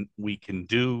we can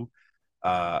do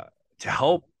uh, to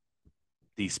help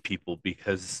these people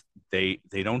because they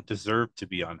don't deserve to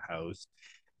be unhoused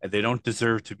and they don't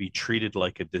deserve to be treated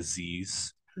like a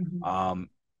disease. Mhm. Um,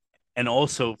 and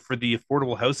also for the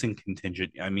affordable housing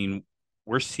contingent, I mean,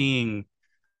 we're seeing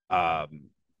um,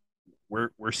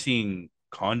 we're seeing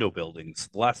condo buildings.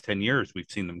 The last 10 years, we've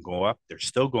seen them go up. They're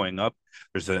still going up.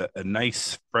 There's a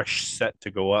nice fresh set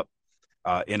to go up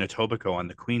in Etobicoke on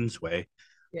the Queensway.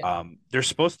 Yeah. There's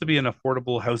supposed to be an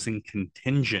affordable housing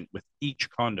contingent with each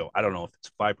condo. I don't know if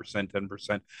it's 5%,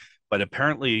 10%, but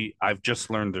apparently I've just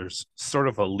learned there's sort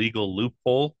of a legal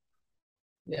loophole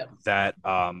Yeah. that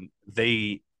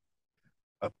they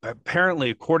apparently,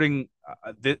 according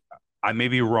I may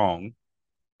be wrong,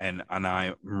 and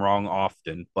I'm wrong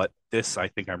often, but this I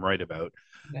think I'm right about.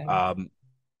 Okay. Um,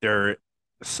 they're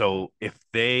so if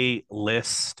they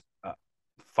list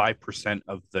 5%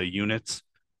 of the units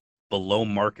below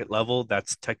market level,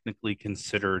 that's technically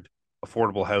considered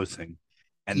affordable housing,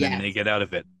 and then they Yes. get out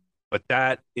of it. But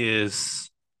that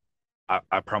is,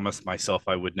 I promised myself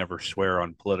I would never swear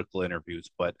on political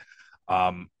interviews, but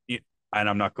and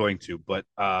I'm not going to, but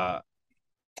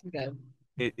Okay.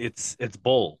 it's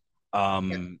bull. Yeah.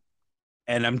 Um,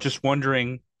 and I'm just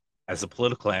wondering, as a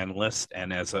political analyst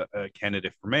and as a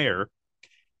candidate for mayor,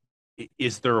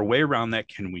 is there a way around that?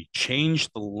 Can we change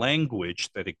the language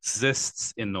that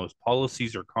exists in those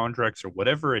policies or contracts or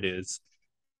whatever it is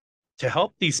to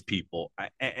help these people?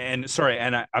 And sorry,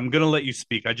 and I'm going to let you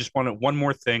speak. I just wanted one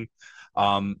more thing.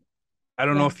 Um, I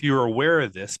don't know Yeah. if you're aware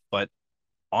of this, but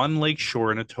on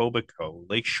Lakeshore in Etobicoke,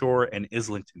 Lakeshore and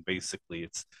Islington, basically,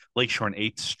 it's Lakeshore and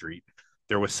 8th Street.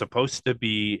 There was supposed to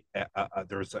be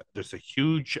there's a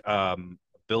huge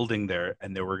building there,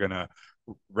 and they were gonna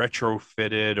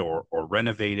retrofit it or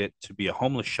renovate it to be a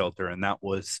homeless shelter, and that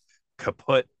was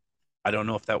kaput. I don't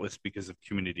know if that was because of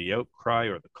community outcry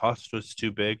or the cost was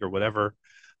too big or whatever.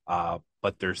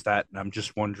 But there's that, and I'm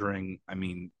just wondering. I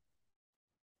mean,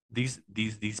 these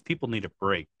people need a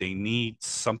break. They need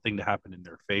something to happen in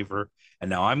their favor. And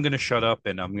now I'm going to shut up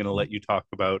and I'm going to let you talk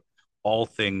about all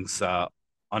things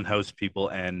unhoused people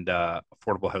and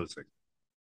affordable housing.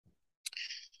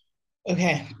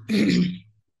 Okay.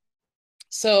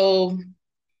 So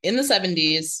in the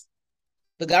 70s,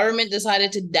 the government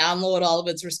decided to download all of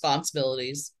its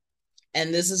responsibilities.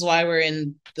 And this is why we're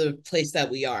in the place that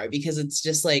we are, because it's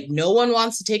just like no one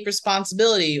wants to take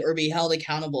responsibility or be held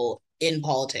accountable in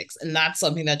politics. And that's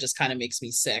something that just kind of makes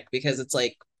me sick because it's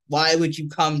like, why would you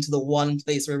come to the one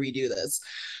place where we do this?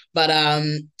 But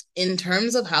in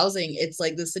terms of housing, it's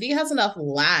like the city has enough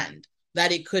land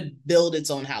that it could build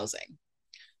its own housing.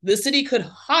 The city could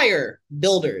hire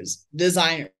builders,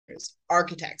 designers,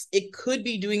 architects. It could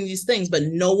be doing these things, but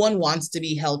no one wants to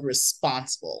be held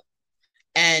responsible.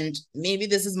 And maybe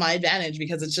this is my advantage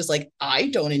because it's just like, I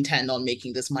don't intend on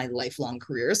making this my lifelong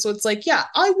career. So it's like, yeah,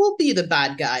 I will be the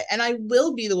bad guy and I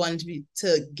will be the one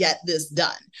to get this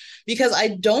done because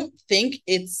I don't think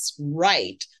it's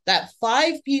right that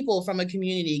 5 people from a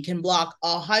community can block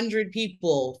 100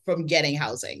 people from getting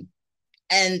housing.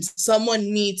 And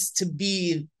someone needs to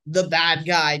be the bad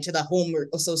guy to the home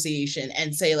association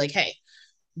and say like, hey,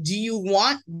 do you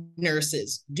want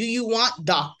nurses? Do you want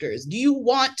doctors? Do you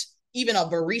want even a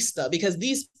barista? Because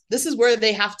this is where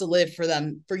they have to live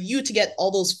for you to get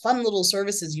all those fun little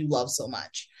services you love so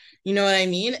much. You know what I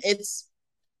mean?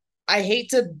 I hate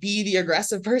to be the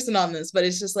aggressive person on this, but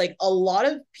it's just like a lot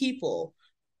of people,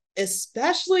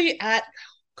 especially at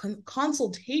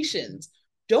consultations,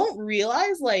 don't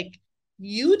realize like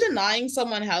you denying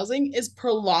someone housing is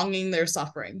prolonging their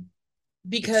suffering It's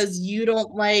because you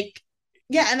don't like,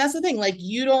 yeah, and that's the thing, like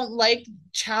you don't like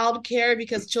childcare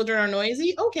because children are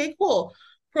noisy. Okay, cool.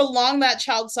 Prolong that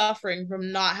child suffering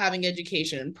from not having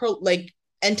education,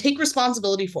 and take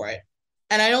responsibility for it.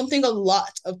 And I don't think a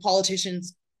lot of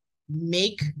politicians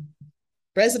make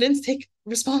residents take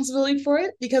responsibility for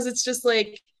it because it's just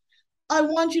like, I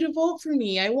want you to vote for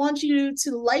me. I want you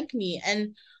to like me.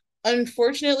 And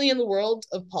unfortunately, in the world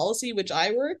of policy, which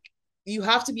I work, you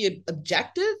have to be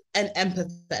objective and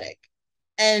empathetic.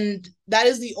 And that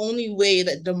is the only way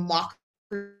that democracy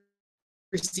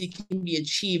can be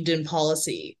achieved in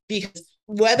policy, because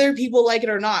whether people like it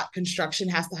or not, construction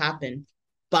has to happen,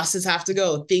 buses have to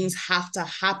go, things have to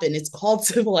happen. It's called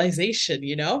civilization,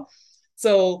 you know?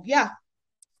 So yeah,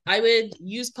 I would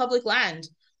use public land,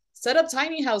 set up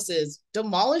tiny houses,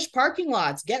 demolish parking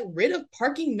lots, get rid of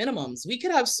parking minimums. We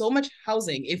could have so much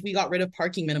housing if we got rid of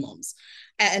parking minimums.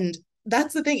 And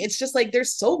that's the thing. It's just like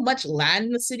there's so much land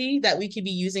in the city that we could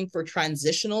be using for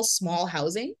transitional small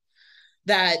housing,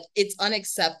 that it's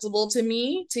unacceptable to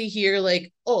me to hear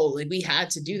like, oh, like we had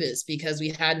to do this because we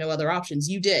had no other options.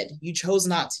 You did. You chose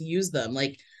not to use them.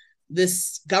 Like,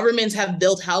 this governments have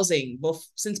built housing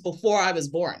since before I was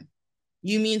born.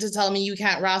 You mean to tell me you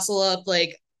can't wrestle up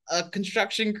like a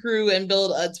construction crew and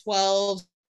build a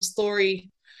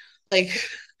 12-story like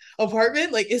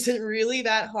apartment? Like, is it really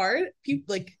that hard? People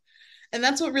like, and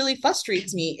that's what really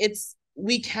frustrates me. It's,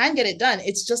 we can get it done.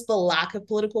 It's just the lack of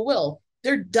political will.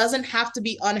 There doesn't have to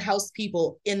be unhoused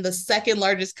people in the second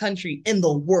largest country in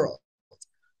the world.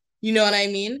 You know what I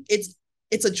mean? It's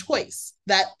a choice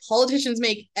that politicians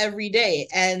make every day.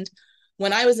 And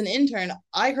when I was an intern,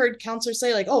 I heard counselors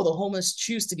say like, "Oh, the homeless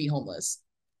choose to be homeless."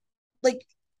 Like,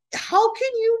 how can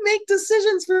you make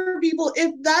decisions for people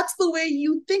if that's the way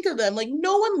you think of them? Like,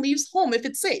 no one leaves home if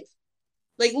it's safe.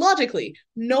 Like, logically,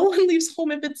 no one leaves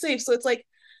home if it's safe. So it's like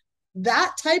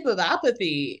that type of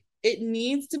apathy, it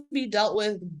needs to be dealt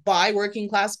with by working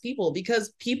class people,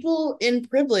 because people in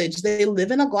privilege, they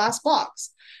live in a glass box.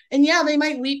 And yeah, they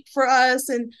might weep for us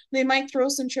and they might throw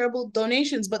some charitable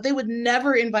donations, but they would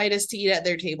never invite us to eat at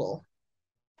their table.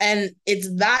 And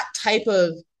it's that type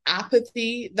of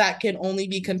apathy that can only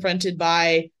be confronted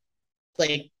by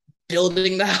like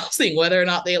building the housing, whether or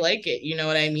not they like it. You know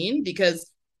what I mean? Because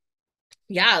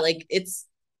yeah, like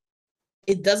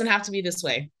it doesn't have to be this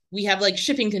way. We have like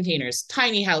shipping containers,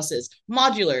 tiny houses,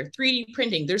 modular, 3D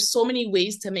printing. There's so many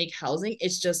ways to make housing.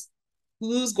 It's just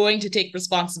who's going to take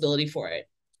responsibility for it?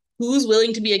 Who's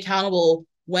willing to be accountable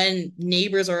when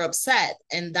neighbors are upset?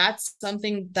 And that's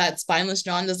something that Spineless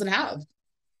John doesn't have.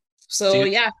 So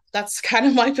See, yeah, that's kind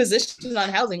of my position on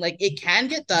housing. Like, it can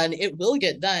get done, it will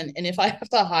get done. And if I have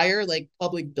to hire like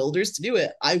public builders to do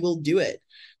it, I will do it,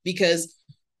 because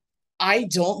I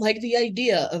don't like the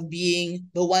idea of being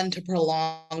the one to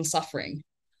prolong suffering.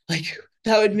 Like,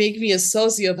 that would make me a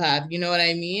sociopath, you know what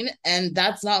I mean? And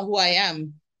that's not who I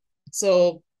am.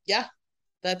 So yeah,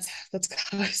 that's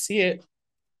how I see it.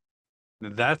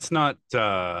 that's not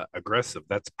aggressive.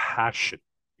 That's passion.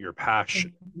 Your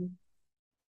passion.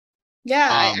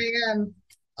 Yeah, Um,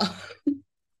 I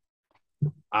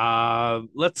am.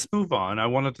 let's move on. I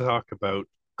wanted to talk about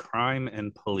crime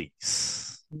and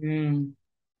police. Mm,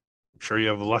 I'm sure you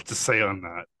have a lot to say on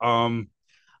that.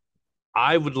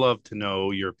 I would love to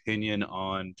know your opinion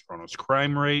on Toronto's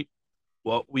crime rate,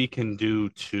 what we can do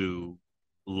to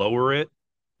lower it,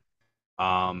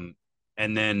 and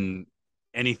then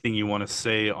anything you want to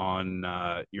say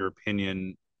on your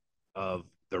opinion of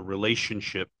the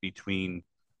relationship between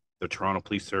the Toronto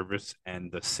Police Service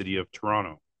and the City of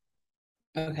Toronto.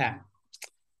 okay.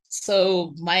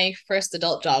 So my first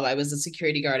adult job, I was a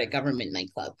security guard at Government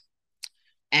Nightclub.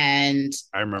 And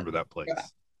I remember that place.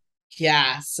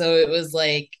 yeah, so it was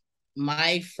like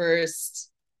my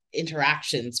first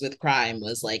interactions with crime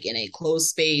was like in a closed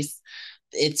space.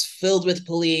 It's filled with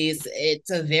police.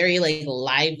 It's a very like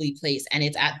lively place, and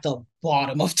it's at the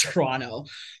bottom of Toronto.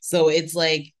 So it's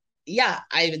like, yeah,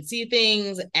 I would see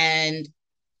things, and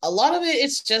a lot of it,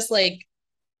 it's just like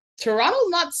Toronto's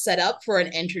not set up for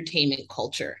an entertainment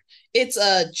culture. It's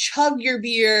a chug your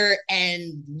beer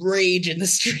and rage in the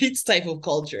streets type of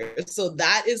culture. So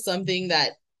that is something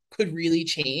that could really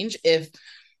change if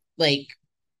like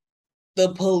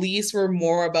the police were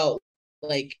more about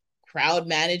like crowd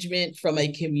management from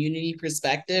a community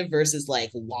perspective versus like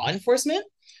law enforcement.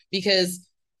 Because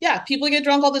yeah, people get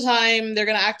drunk all the time, they're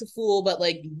gonna act a fool, but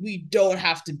like we don't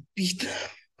have to beat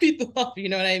them up, you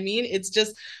know what I mean? It's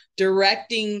just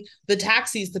directing the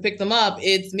taxis to pick them up.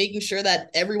 It's making sure that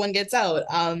everyone gets out.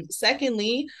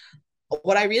 Secondly,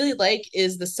 what I really like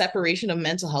is the separation of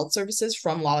mental health services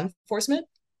from law enforcement.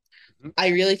 Mhm. I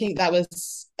really think that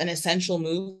was an essential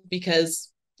move,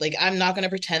 because like I'm not going to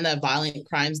pretend that violent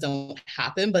crimes don't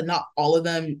happen, but not all of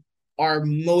them are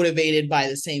motivated by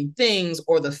the same things,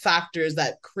 or the factors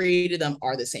that created them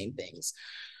are the same things.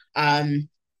 Um,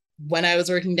 when I was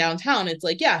working downtown, it's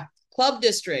like, yeah, club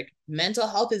district, mental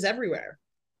health is everywhere.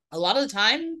 A lot of the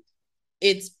time,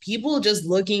 it's people just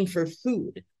looking for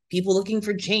food. people looking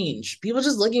for change, people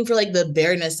just looking for like the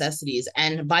bare necessities.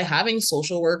 And by having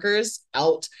social workers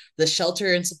out, the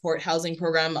shelter and support housing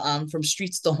program, from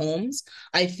streets to homes,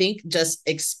 I think just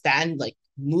expand, like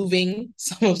moving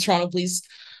some of Toronto Police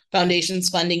Foundation's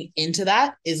funding into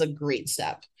that is a great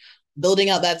step. Building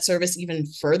out that service even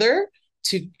further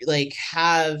to like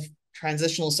have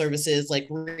transitional services like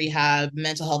rehab,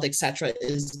 mental health, etc.,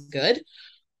 is good.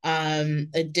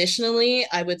 Additionally,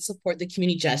 I would support the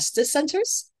community justice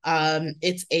centers.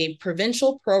 It's a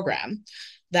provincial program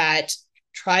that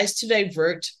tries to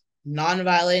divert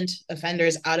nonviolent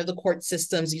offenders out of the court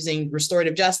systems using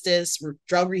restorative justice,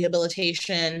 drug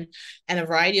rehabilitation, and a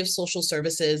variety of social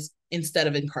services instead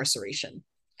of incarceration.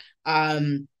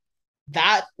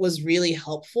 That was really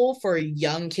helpful for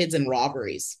young kids in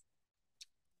robberies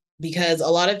because a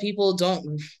lot of people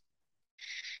don't,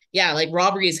 yeah, like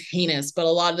robbery is heinous, but a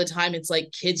lot of the time it's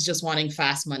like kids just wanting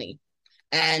fast money.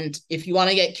 And if you want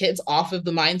to get kids off of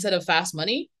the mindset of fast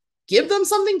money, give them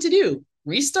something to do.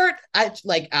 Restart at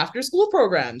like after school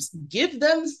programs. Give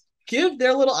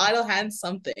their little idle hands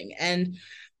something. And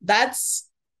that's,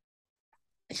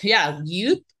 yeah,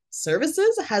 youth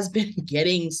services has been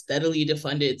getting steadily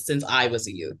defunded since I was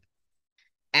a youth.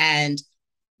 And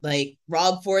like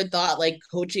Rob Ford thought like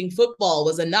coaching football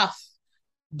was enough,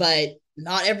 but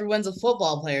not everyone's a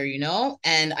football player, you know?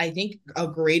 And I think a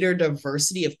greater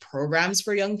diversity of programs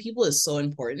for young people is so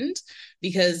important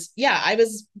because, yeah, I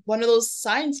was one of those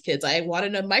science kids. I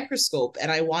wanted a microscope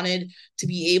and I wanted to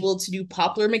be able to do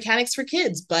popular mechanics for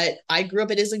kids, but I grew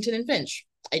up at Islington and Finch.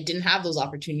 I didn't have those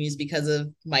opportunities because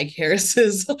of Mike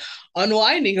Harris's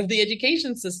unwinding of the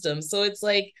education system. So it's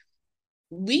like,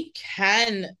 we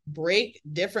can break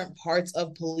different parts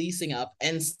of policing up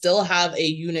and still have a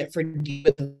unit for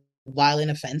dealing with violent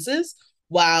offenses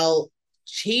while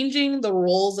changing the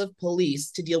roles of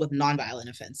police to deal with nonviolent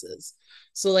offenses.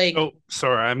 So, like, Oh,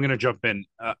 sorry, I'm gonna jump in.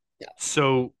 yeah.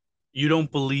 So you don't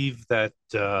believe that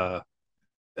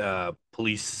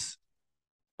police,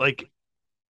 like,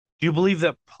 do you believe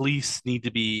that police need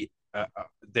to be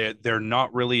they're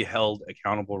not really held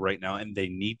accountable right now, and they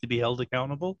need to be held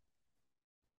accountable?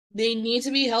 They need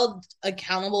to be held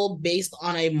accountable based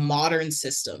on a modern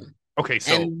system. Okay,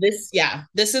 so And this, yeah,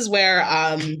 this is where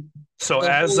so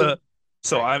the as whole, a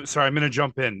so sorry. I'm sorry, I'm gonna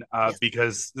jump in Yes.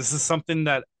 because this is something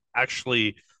that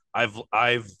actually I've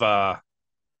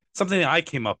something that I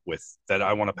came up with that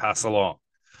I want to pass along.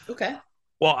 Okay.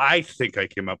 Well, I think I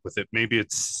came up with it. Maybe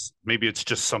it's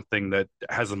just something that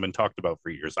hasn't been talked about for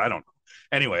years. I don't know.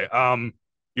 Anyway,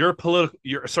 you're a political.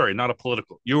 You're sorry, not a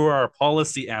political. You are a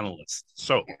policy analyst.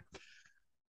 So,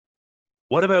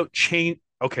 what about change?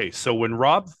 Okay, so when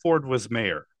Rob Ford was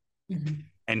mayor Mhm.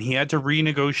 and he had to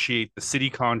renegotiate the city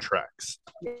contracts,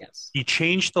 Yes. he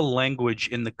changed the language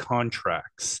in the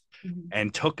contracts Mhm.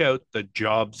 and took out the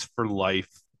jobs for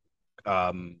life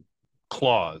um,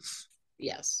 clause.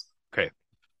 Yes. Okay,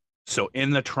 so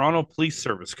in the Toronto Police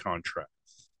Service contract,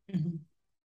 Mhm.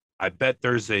 I bet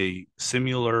there's a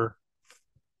similar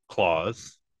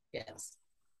clause. Yes.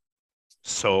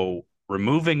 So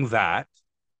removing that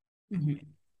Mhm.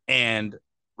 and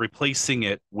replacing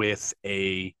it with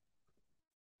a,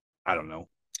 I don't know,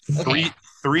 Okay.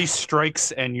 three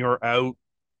strikes and you're out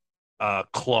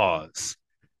clause.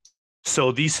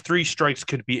 So these three strikes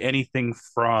could be anything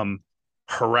from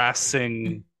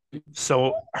harassing,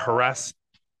 so harass,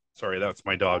 sorry, that's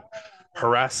my dog,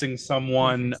 harassing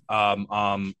someone,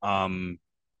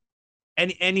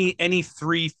 any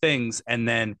three things, and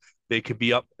then they could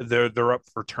be up. They're up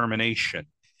for termination.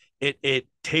 It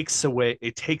takes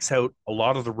out a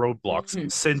lot of the roadblocks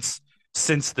Mhm.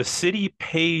 since the city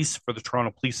pays for the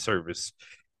Toronto Police Service,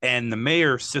 and the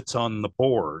mayor sits on the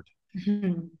board.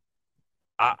 Mhm.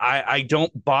 I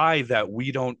don't buy that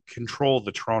we don't control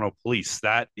the Toronto Police.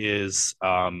 That is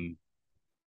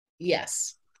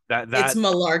Yes. It's that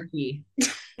malarkey.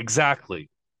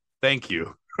 exactly. Thank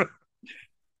you.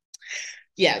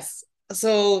 Yes.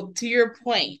 So to your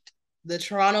point, the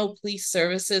Toronto Police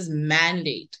Services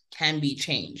mandate can be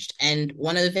changed. And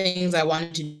one of the things I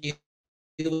wanted to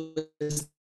do is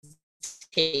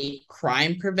take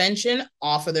crime prevention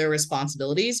off of their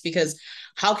responsibilities because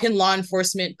how can law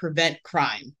enforcement prevent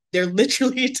crime? They're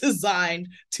literally designed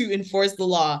to enforce the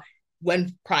law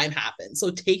when crime happens.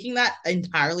 So taking that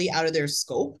entirely out of their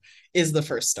scope is the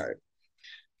first start.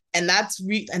 And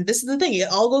and this is the thing, it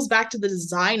all goes back to the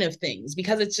design of things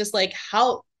because it's just like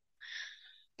how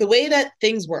the way that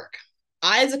things work.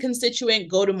 I, as a constituent,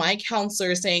 go to my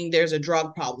counselor saying there's a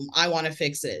drug problem. I want to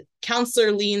fix it.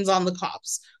 Counselor leans on the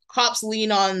cops. cops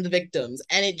lean on the victims,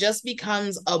 and it just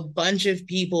becomes a bunch of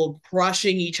people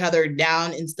crushing each other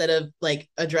down instead of like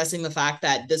addressing the fact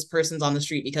that this person's on the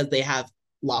street because they have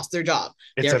lost their job,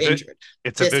 It's they're a injured,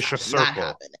 it's a this vicious happened, that circle.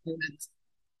 happened. And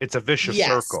It's a vicious yes,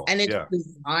 circle. and it's Yeah.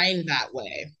 designed that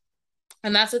way.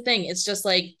 And that's the thing. It's just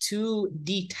like to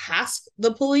detask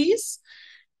the police,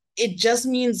 it just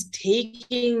means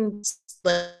taking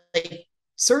like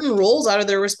certain roles out of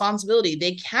their responsibility.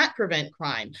 They can't prevent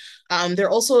crime. They're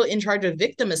also in charge of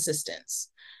victim assistance.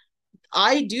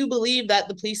 I do believe that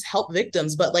the police help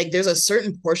victims, but like there's a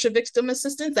certain portion of victim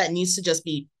assistance that needs to just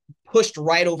be pushed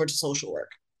right over to social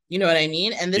work. You know what I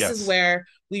mean? And this is Yes. where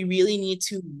we really need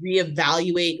to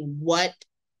reevaluate what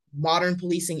modern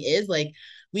policing is. Like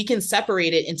we can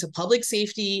separate it into public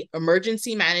safety,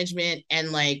 emergency management,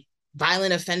 and like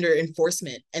violent offender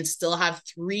enforcement and still have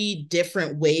three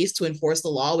different ways to enforce the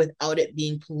law without it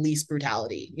being police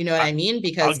brutality. You know what I, I mean?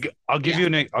 Because I'll give yeah.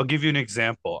 you I'll give you an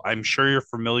example. I'm sure you're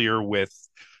familiar with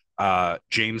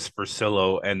James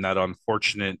Versillo and that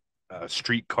unfortunate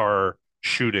streetcar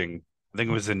shooting. I think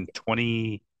it was in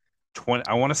 2020.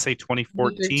 I want to say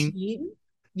 2014. 2013? 20,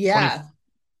 Yeah.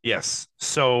 yes.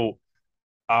 So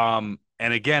and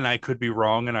again, I could be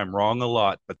wrong and I'm wrong a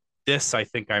lot, but this I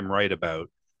think I'm right about.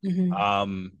 Mm-hmm.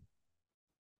 Um,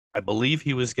 I believe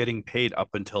he was getting paid up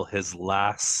until his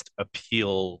last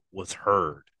appeal was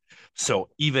heard. So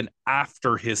even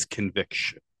after his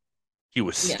conviction, Yeah.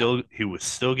 he was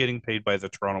still getting paid by the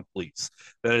Toronto police.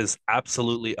 That is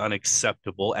absolutely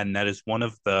unacceptable, and that is one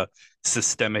of the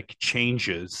systemic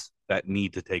changes that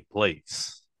need to take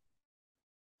place.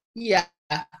 Yeah.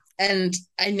 And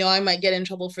I know I might get in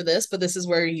trouble for this, but this is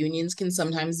where unions can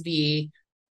sometimes be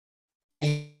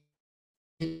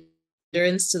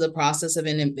hindrance to the process of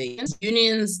innovation.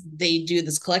 Unions, they do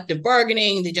this collective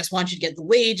bargaining. They just want you to get the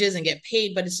wages and get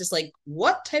paid. But it's just like,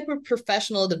 what type of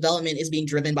professional development is being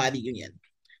driven by the union?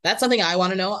 That's something I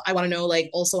want to know. I want to know, like,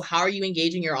 also, how are you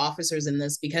engaging your officers in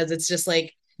this? Because it's just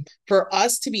like, for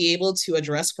us to be able to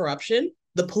address corruption,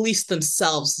 the police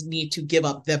themselves need to give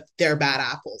up their bad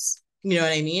apples. You know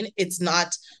what I mean? It's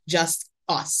not just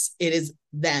us, it is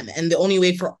them. And the only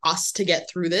way for us to get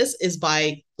through this is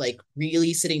by like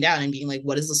really sitting down and being like,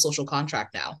 what is the social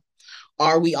contract now?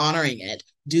 Are we honoring it?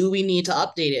 Do we need to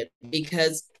update it?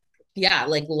 Because yeah,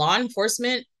 like law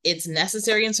enforcement, it's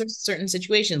necessary in certain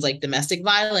situations like domestic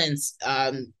violence,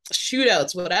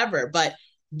 shootouts, whatever. But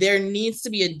there needs to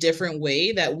be a different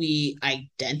way that we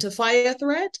identify a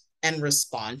threat and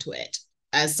respond to it.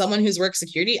 As someone who's worked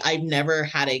security, I've never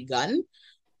had a gun,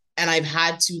 and I've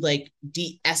had to like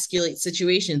de-escalate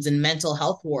situations in mental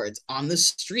health wards on the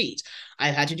street.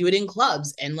 I've had to do it in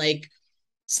clubs, and like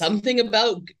something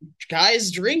about guys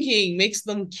drinking makes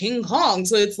them King Kong.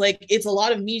 So it's like it's a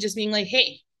lot of me just being like,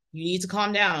 hey, you need to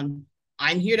calm down.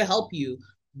 I'm here to help you.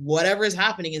 Whatever is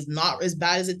happening is not as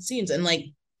bad as it seems. And like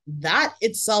that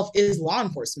itself is law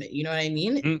enforcement. You know what I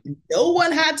mean? Mm. No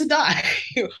one had to die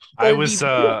I or be was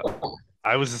uh brutal.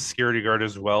 I was a security guard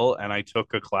as well, and I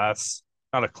took a class,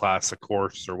 not a class, a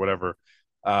course or whatever,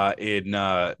 in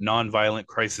nonviolent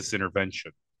crisis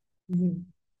intervention.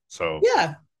 So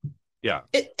Yeah, yeah,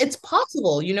 it's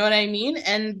possible. You know what I mean?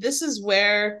 And this is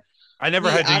where I never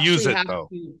we had to use actually it have though.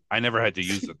 to, I never had to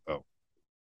use it though.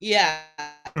 yeah.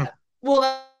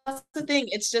 Well, that's the thing.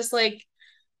 It's just like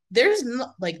there's no,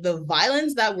 like the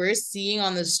violence that we're seeing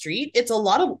on the street, it's a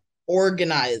lot of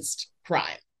organized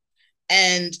crime.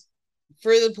 And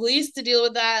for the police to deal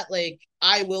with that, like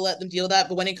I will let them deal with that.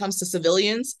 But when it comes to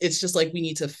civilians, it's just like we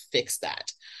need to fix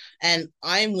that. And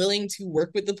I'm willing to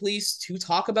work with the police to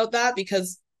talk about that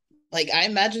because like I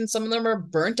imagine some of them are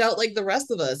burnt out like the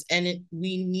rest of us. And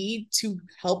we need to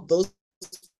help those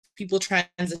people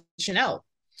transition out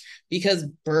because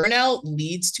burnout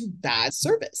leads to bad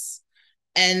service.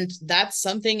 And that's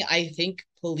something I think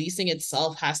policing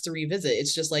itself has to revisit.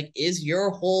 It's just like, is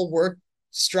your whole work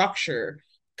structure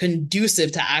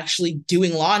conducive to actually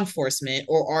doing law enforcement,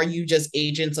 or are you just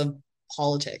agents of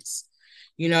politics?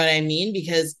 You know what I mean?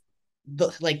 Because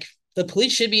the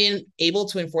police should be able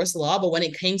to enforce the law, but when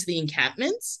it came to the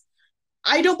encampments,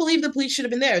 I don't believe the police should have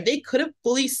been there. They could have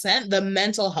fully sent the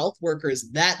mental health workers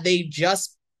that they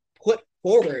just put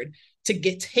forward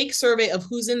to take survey of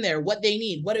who's in there, what they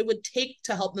need, what it would take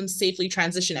to help them safely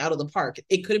transition out of the park.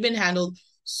 It could have been handled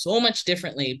so much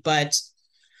differently, but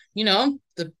you know,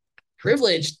 the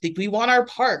privilege, we want our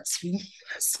parks.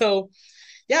 So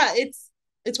yeah,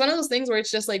 it's one of those things where it's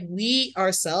just like we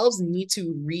ourselves need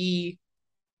to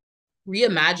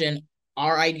reimagine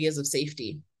our ideas of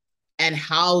safety and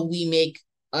how we make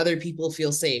other people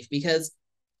feel safe because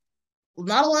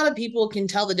not a lot of people can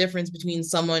tell the difference between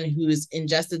someone who's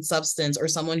ingested substance or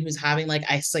someone who's having like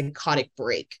a psychotic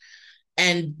break.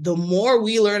 And the more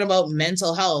we learn about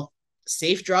mental health,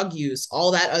 safe drug use,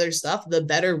 all that other stuff, the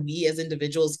better we as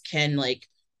individuals can like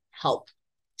help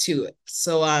to it.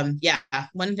 So yeah,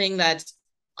 one thing that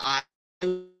I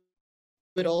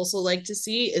would also like to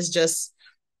see is just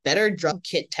better drug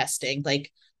kit testing.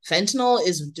 Like fentanyl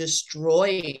is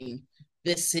destroying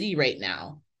this city right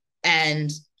now. And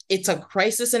it's a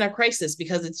crisis in a crisis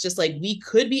because it's just like we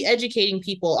could be educating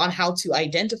people on how to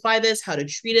identify this, how to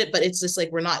treat it, but it's just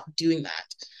like we're not doing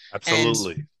that. And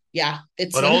Absolutely. yeah,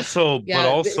 it's But also,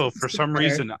 yeah, for it's some better.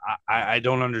 reason, I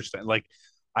don't understand. Like,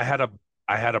 I had a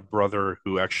I had a brother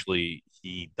who actually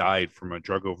he died from a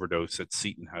drug overdose at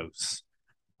Seton House.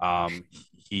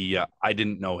 He I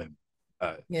didn't know him.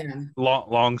 Uh, Yeah.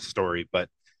 long story, but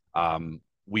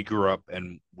we grew up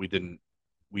and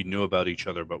we knew about each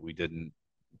other, but we didn't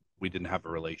have a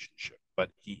relationship. But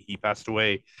he passed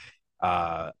away.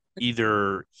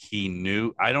 Either he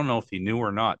knew, I don't know if he knew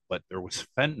or not, but there was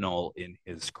fentanyl in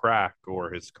his crack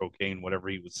or his cocaine, whatever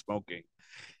he was smoking.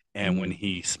 And when Mm-hmm.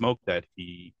 he smoked that,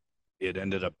 he it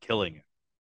ended up killing him.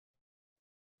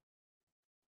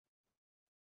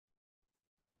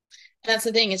 That's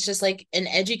the thing. It's just like an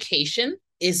education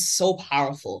is so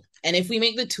powerful. And if we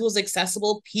make the tools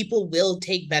accessible, people will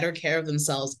take better care of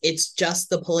themselves. It's just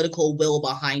the political will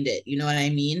behind it. You know what I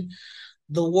mean?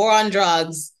 The war on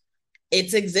drugs,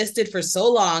 it's existed for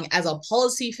so long as a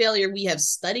policy failure. We have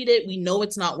studied it. We know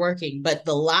it's not working, but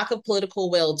the lack of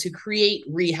political will to create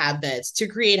rehab beds, to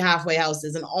create halfway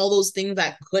houses, and all those things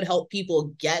that could help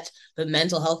people get the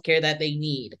mental health care that they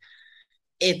need,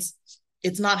 it's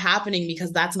it's not happening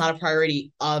because that's not a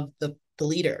priority of the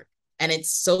leader. And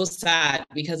it's so sad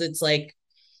because it's like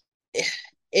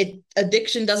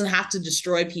addiction doesn't have to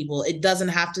destroy people. It doesn't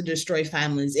have to destroy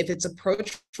families. If it's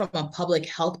approached from a public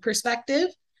health perspective,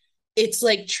 it's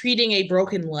like treating a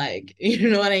broken leg. You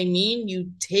know what I mean?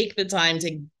 You take the time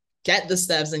to get the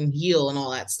steps and heal and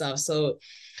all that stuff. So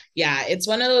yeah, it's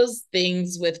one of those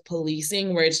things with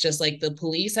policing where it's just like the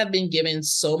police have been given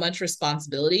so much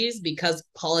responsibilities because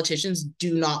politicians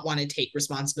do not want to take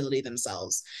responsibility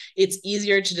themselves. It's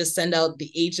easier to just send out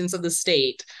the agents of the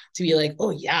state to be like, oh,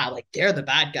 yeah, like they're the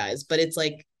bad guys. But it's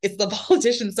like, it's the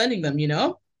politicians sending them, you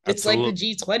know? It's like the Absolutely,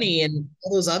 G20 and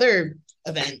all those other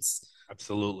events.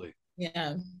 absolutely.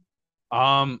 Yeah.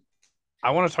 Um,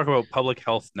 I want to talk about public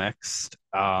health next.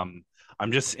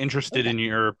 I'm just interested Okay. in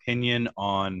your opinion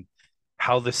on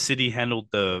how the city handled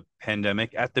the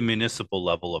pandemic at the municipal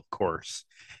level, of course,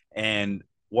 and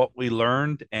what we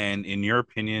learned. And in your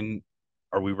opinion,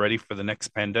 are we ready for the next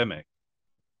pandemic?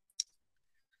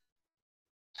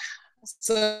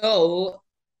 So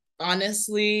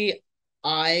honestly,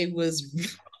 I was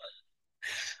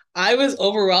I was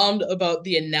overwhelmed about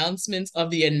the announcements of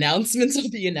the announcements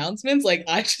of the announcements. Like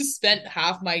I just spent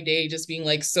half my day just being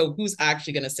like, so who's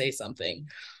actually gonna say something?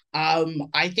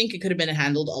 I think it could have been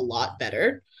handled a lot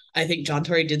better. I think John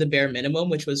Tory did the bare minimum,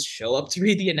 which was show up to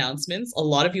read the announcements. A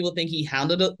lot of people think he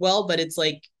handled it well, but it's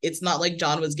like it's not like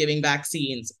John was giving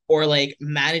vaccines or like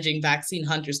managing vaccine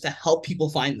hunters to help people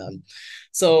find them.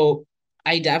 So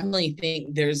I definitely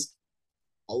think there's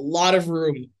a lot of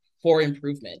room for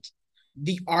improvement.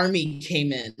 The army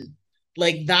came in.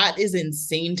 Like that is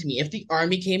insane to me. If the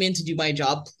army came in to do my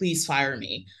job, please fire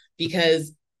me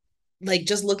because like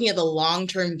just looking at the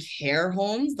long-term care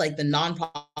homes, like the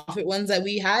nonprofit ones that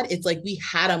we had, it's like we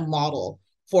had a model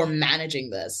for managing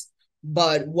this.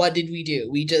 But what did we do?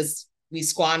 We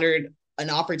squandered an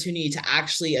opportunity to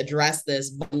actually address this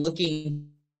by looking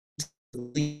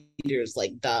leaders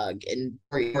like Doug and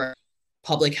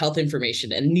public health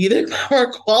information, and neither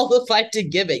are qualified to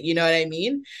give it. You know what I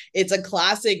mean? It's a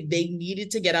classic. They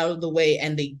needed to get out of the way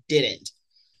and they didn't.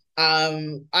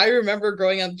 I remember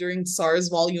growing up during SARS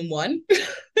Volume 1,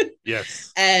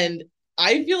 Yes, and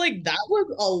I feel like that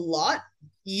was a lot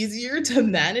easier to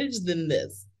manage than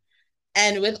this.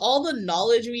 And with all the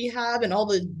knowledge we have and all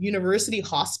the university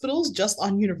hospitals just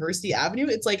on University Avenue,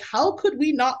 it's like, how could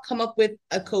we not come up with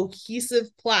a cohesive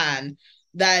plan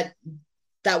that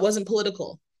wasn't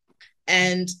political?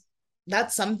 And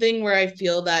that's something where I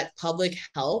feel that public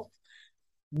health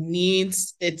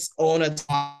needs its own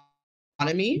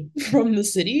autonomy from the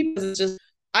city. It's just,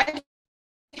 I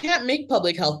can't make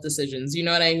public health decisions. You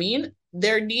know what I mean?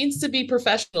 There needs to be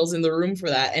professionals in the room for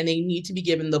that, and they need to be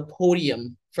given the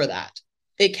podium for that.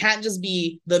 It can't just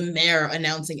be the mayor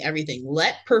announcing everything.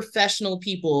 Let professional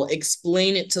people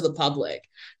explain it to the public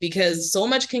because so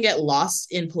much can get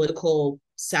lost in political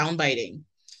soundbiting.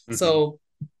 hmm So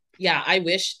yeah, I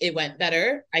wish it went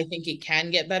better. I think it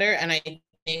can get better. And I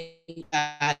think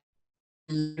that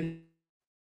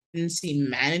emergency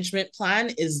management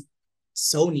plan is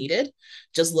so needed.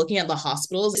 Just looking at the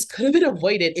hospitals, this could have been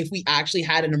avoided if we actually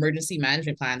had an emergency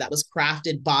management plan that was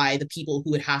crafted by the people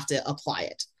who would have to apply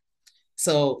it.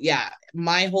 So, yeah,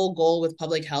 my whole goal with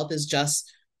public health is just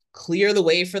clear the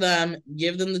way for them,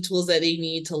 give them the tools that they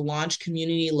need to launch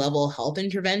community level health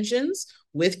interventions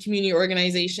with community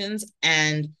organizations,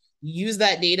 and use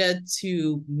that data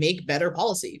to make better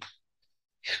policy.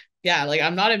 Yeah, like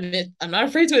I'm not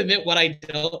afraid to admit what I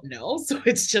don't know. So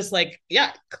it's just like,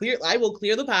 yeah, I will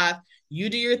clear the path. You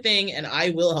do your thing and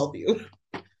I will help you.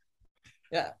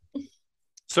 Yeah.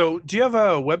 So, do you have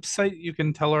a website you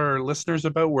can tell our listeners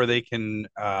about where they can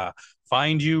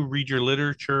find you, read your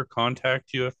literature,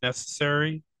 contact you if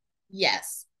necessary?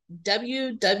 Yes.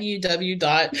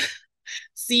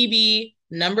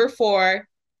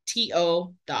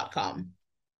 www.cb4to.com.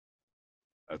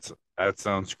 That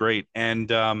sounds great.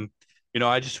 And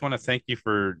I just want to thank you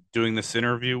for doing this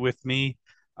interview with me,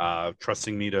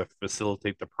 trusting me to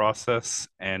facilitate the process.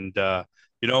 And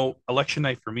election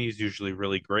night for me is usually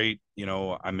really great.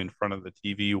 I'm in front of the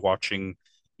TV watching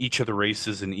each of the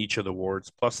races in each of the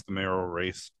wards, plus the mayoral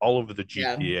race all over the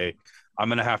GTA. Yeah. I'm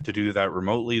going to have to do that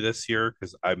remotely this year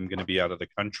because I'm going to be out of the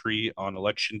country on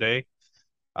election day.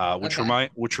 Which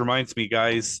reminds me,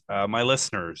 guys, my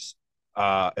listeners,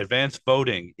 advanced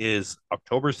voting is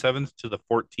October 7th to the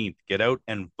 14th. Get out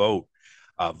and vote.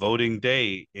 Voting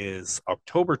day is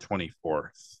October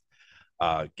 24th.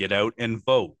 Get out and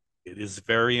vote. It is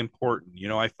very important.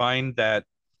 I find that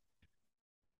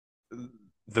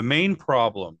the main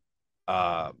problem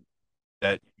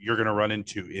that you're going to run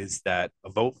into is that a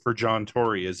vote for John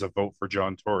Tory is a vote for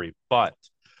John Tory, but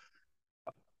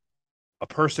a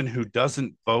person who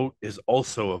doesn't vote is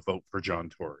also a vote for John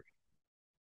Tory.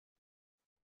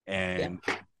 And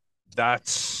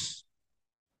that's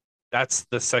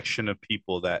the section of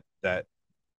people that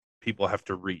people have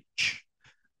to reach.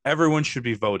 Everyone should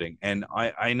be voting. And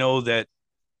I know that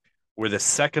we're the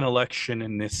second election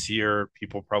in this year.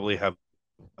 People probably have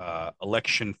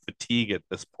election fatigue at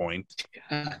this point.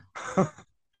 Yeah.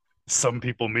 Some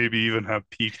people maybe even have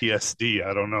PTSD.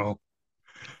 I don't know.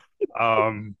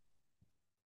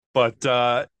 But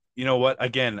you know what?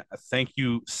 Again, thank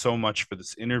you so much for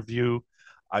this interview.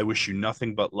 I wish you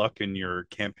nothing but luck in your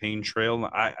campaign trail.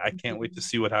 I can't wait to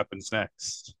see what happens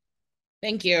next.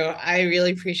 Thank you. I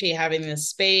really appreciate having this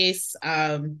space.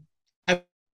 I'm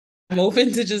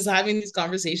open to just having these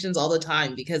conversations all the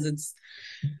time because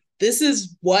this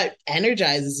is what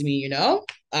energizes me,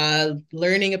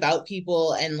 learning about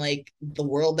people and like the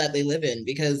world that they live in,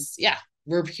 because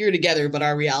we're here together, but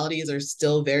our realities are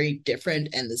still very different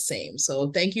and the same. So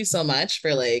thank you so much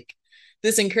for like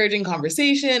this encouraging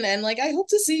conversation. And like, I hope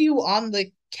to see you on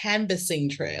the canvassing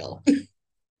trail.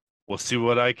 We'll see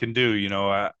what I can do.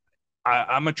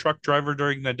 I'm a truck driver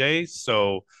during the day,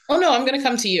 so. Oh no, I'm gonna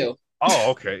come to you.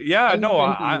 Oh, okay. Yeah,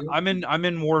 I'm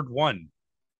in Ward 1.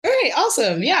 All right,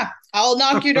 awesome. Yeah, I'll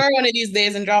knock your door one of these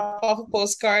days and drop off a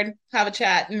postcard, have a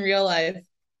chat in real life.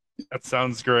 That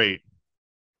sounds great.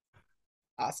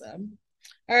 Awesome.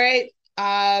 All right.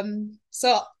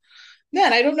 So,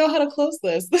 man, I don't know how to close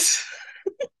this.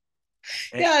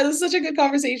 Yeah, this is such a good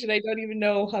conversation. I don't even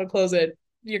know how to close it.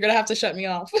 You're gonna have to shut me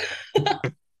off.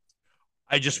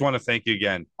 I just want to thank you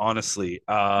again. Honestly,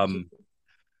 I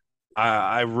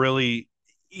really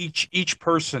each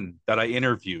person that I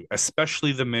interview,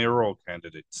 especially the mayoral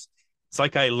candidates, it's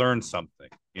like I learned something.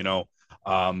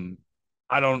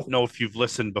 I don't know if you've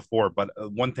listened before, but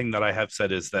one thing that I have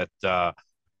said is that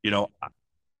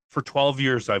for 12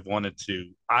 years I've wanted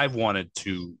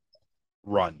to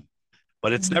run,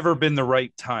 but it's never been the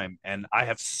right time. And I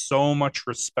have so much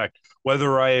respect.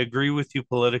 Whether I agree with you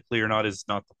politically or not is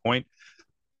not the point.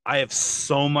 I have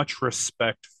so much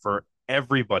respect for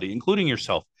everybody, including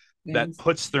yourself, that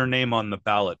puts their name on the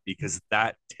ballot, because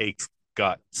that takes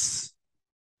guts.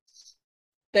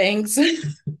 Thanks.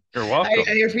 You're welcome.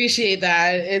 I appreciate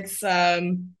that.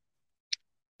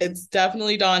 It's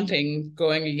definitely daunting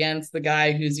going against the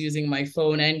guy who's using my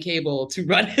phone and cable to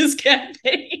run his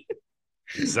campaign.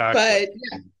 Exactly.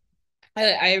 But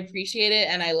I appreciate it,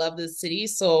 and I love this city,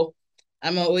 so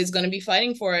I'm always going to be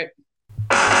fighting for it.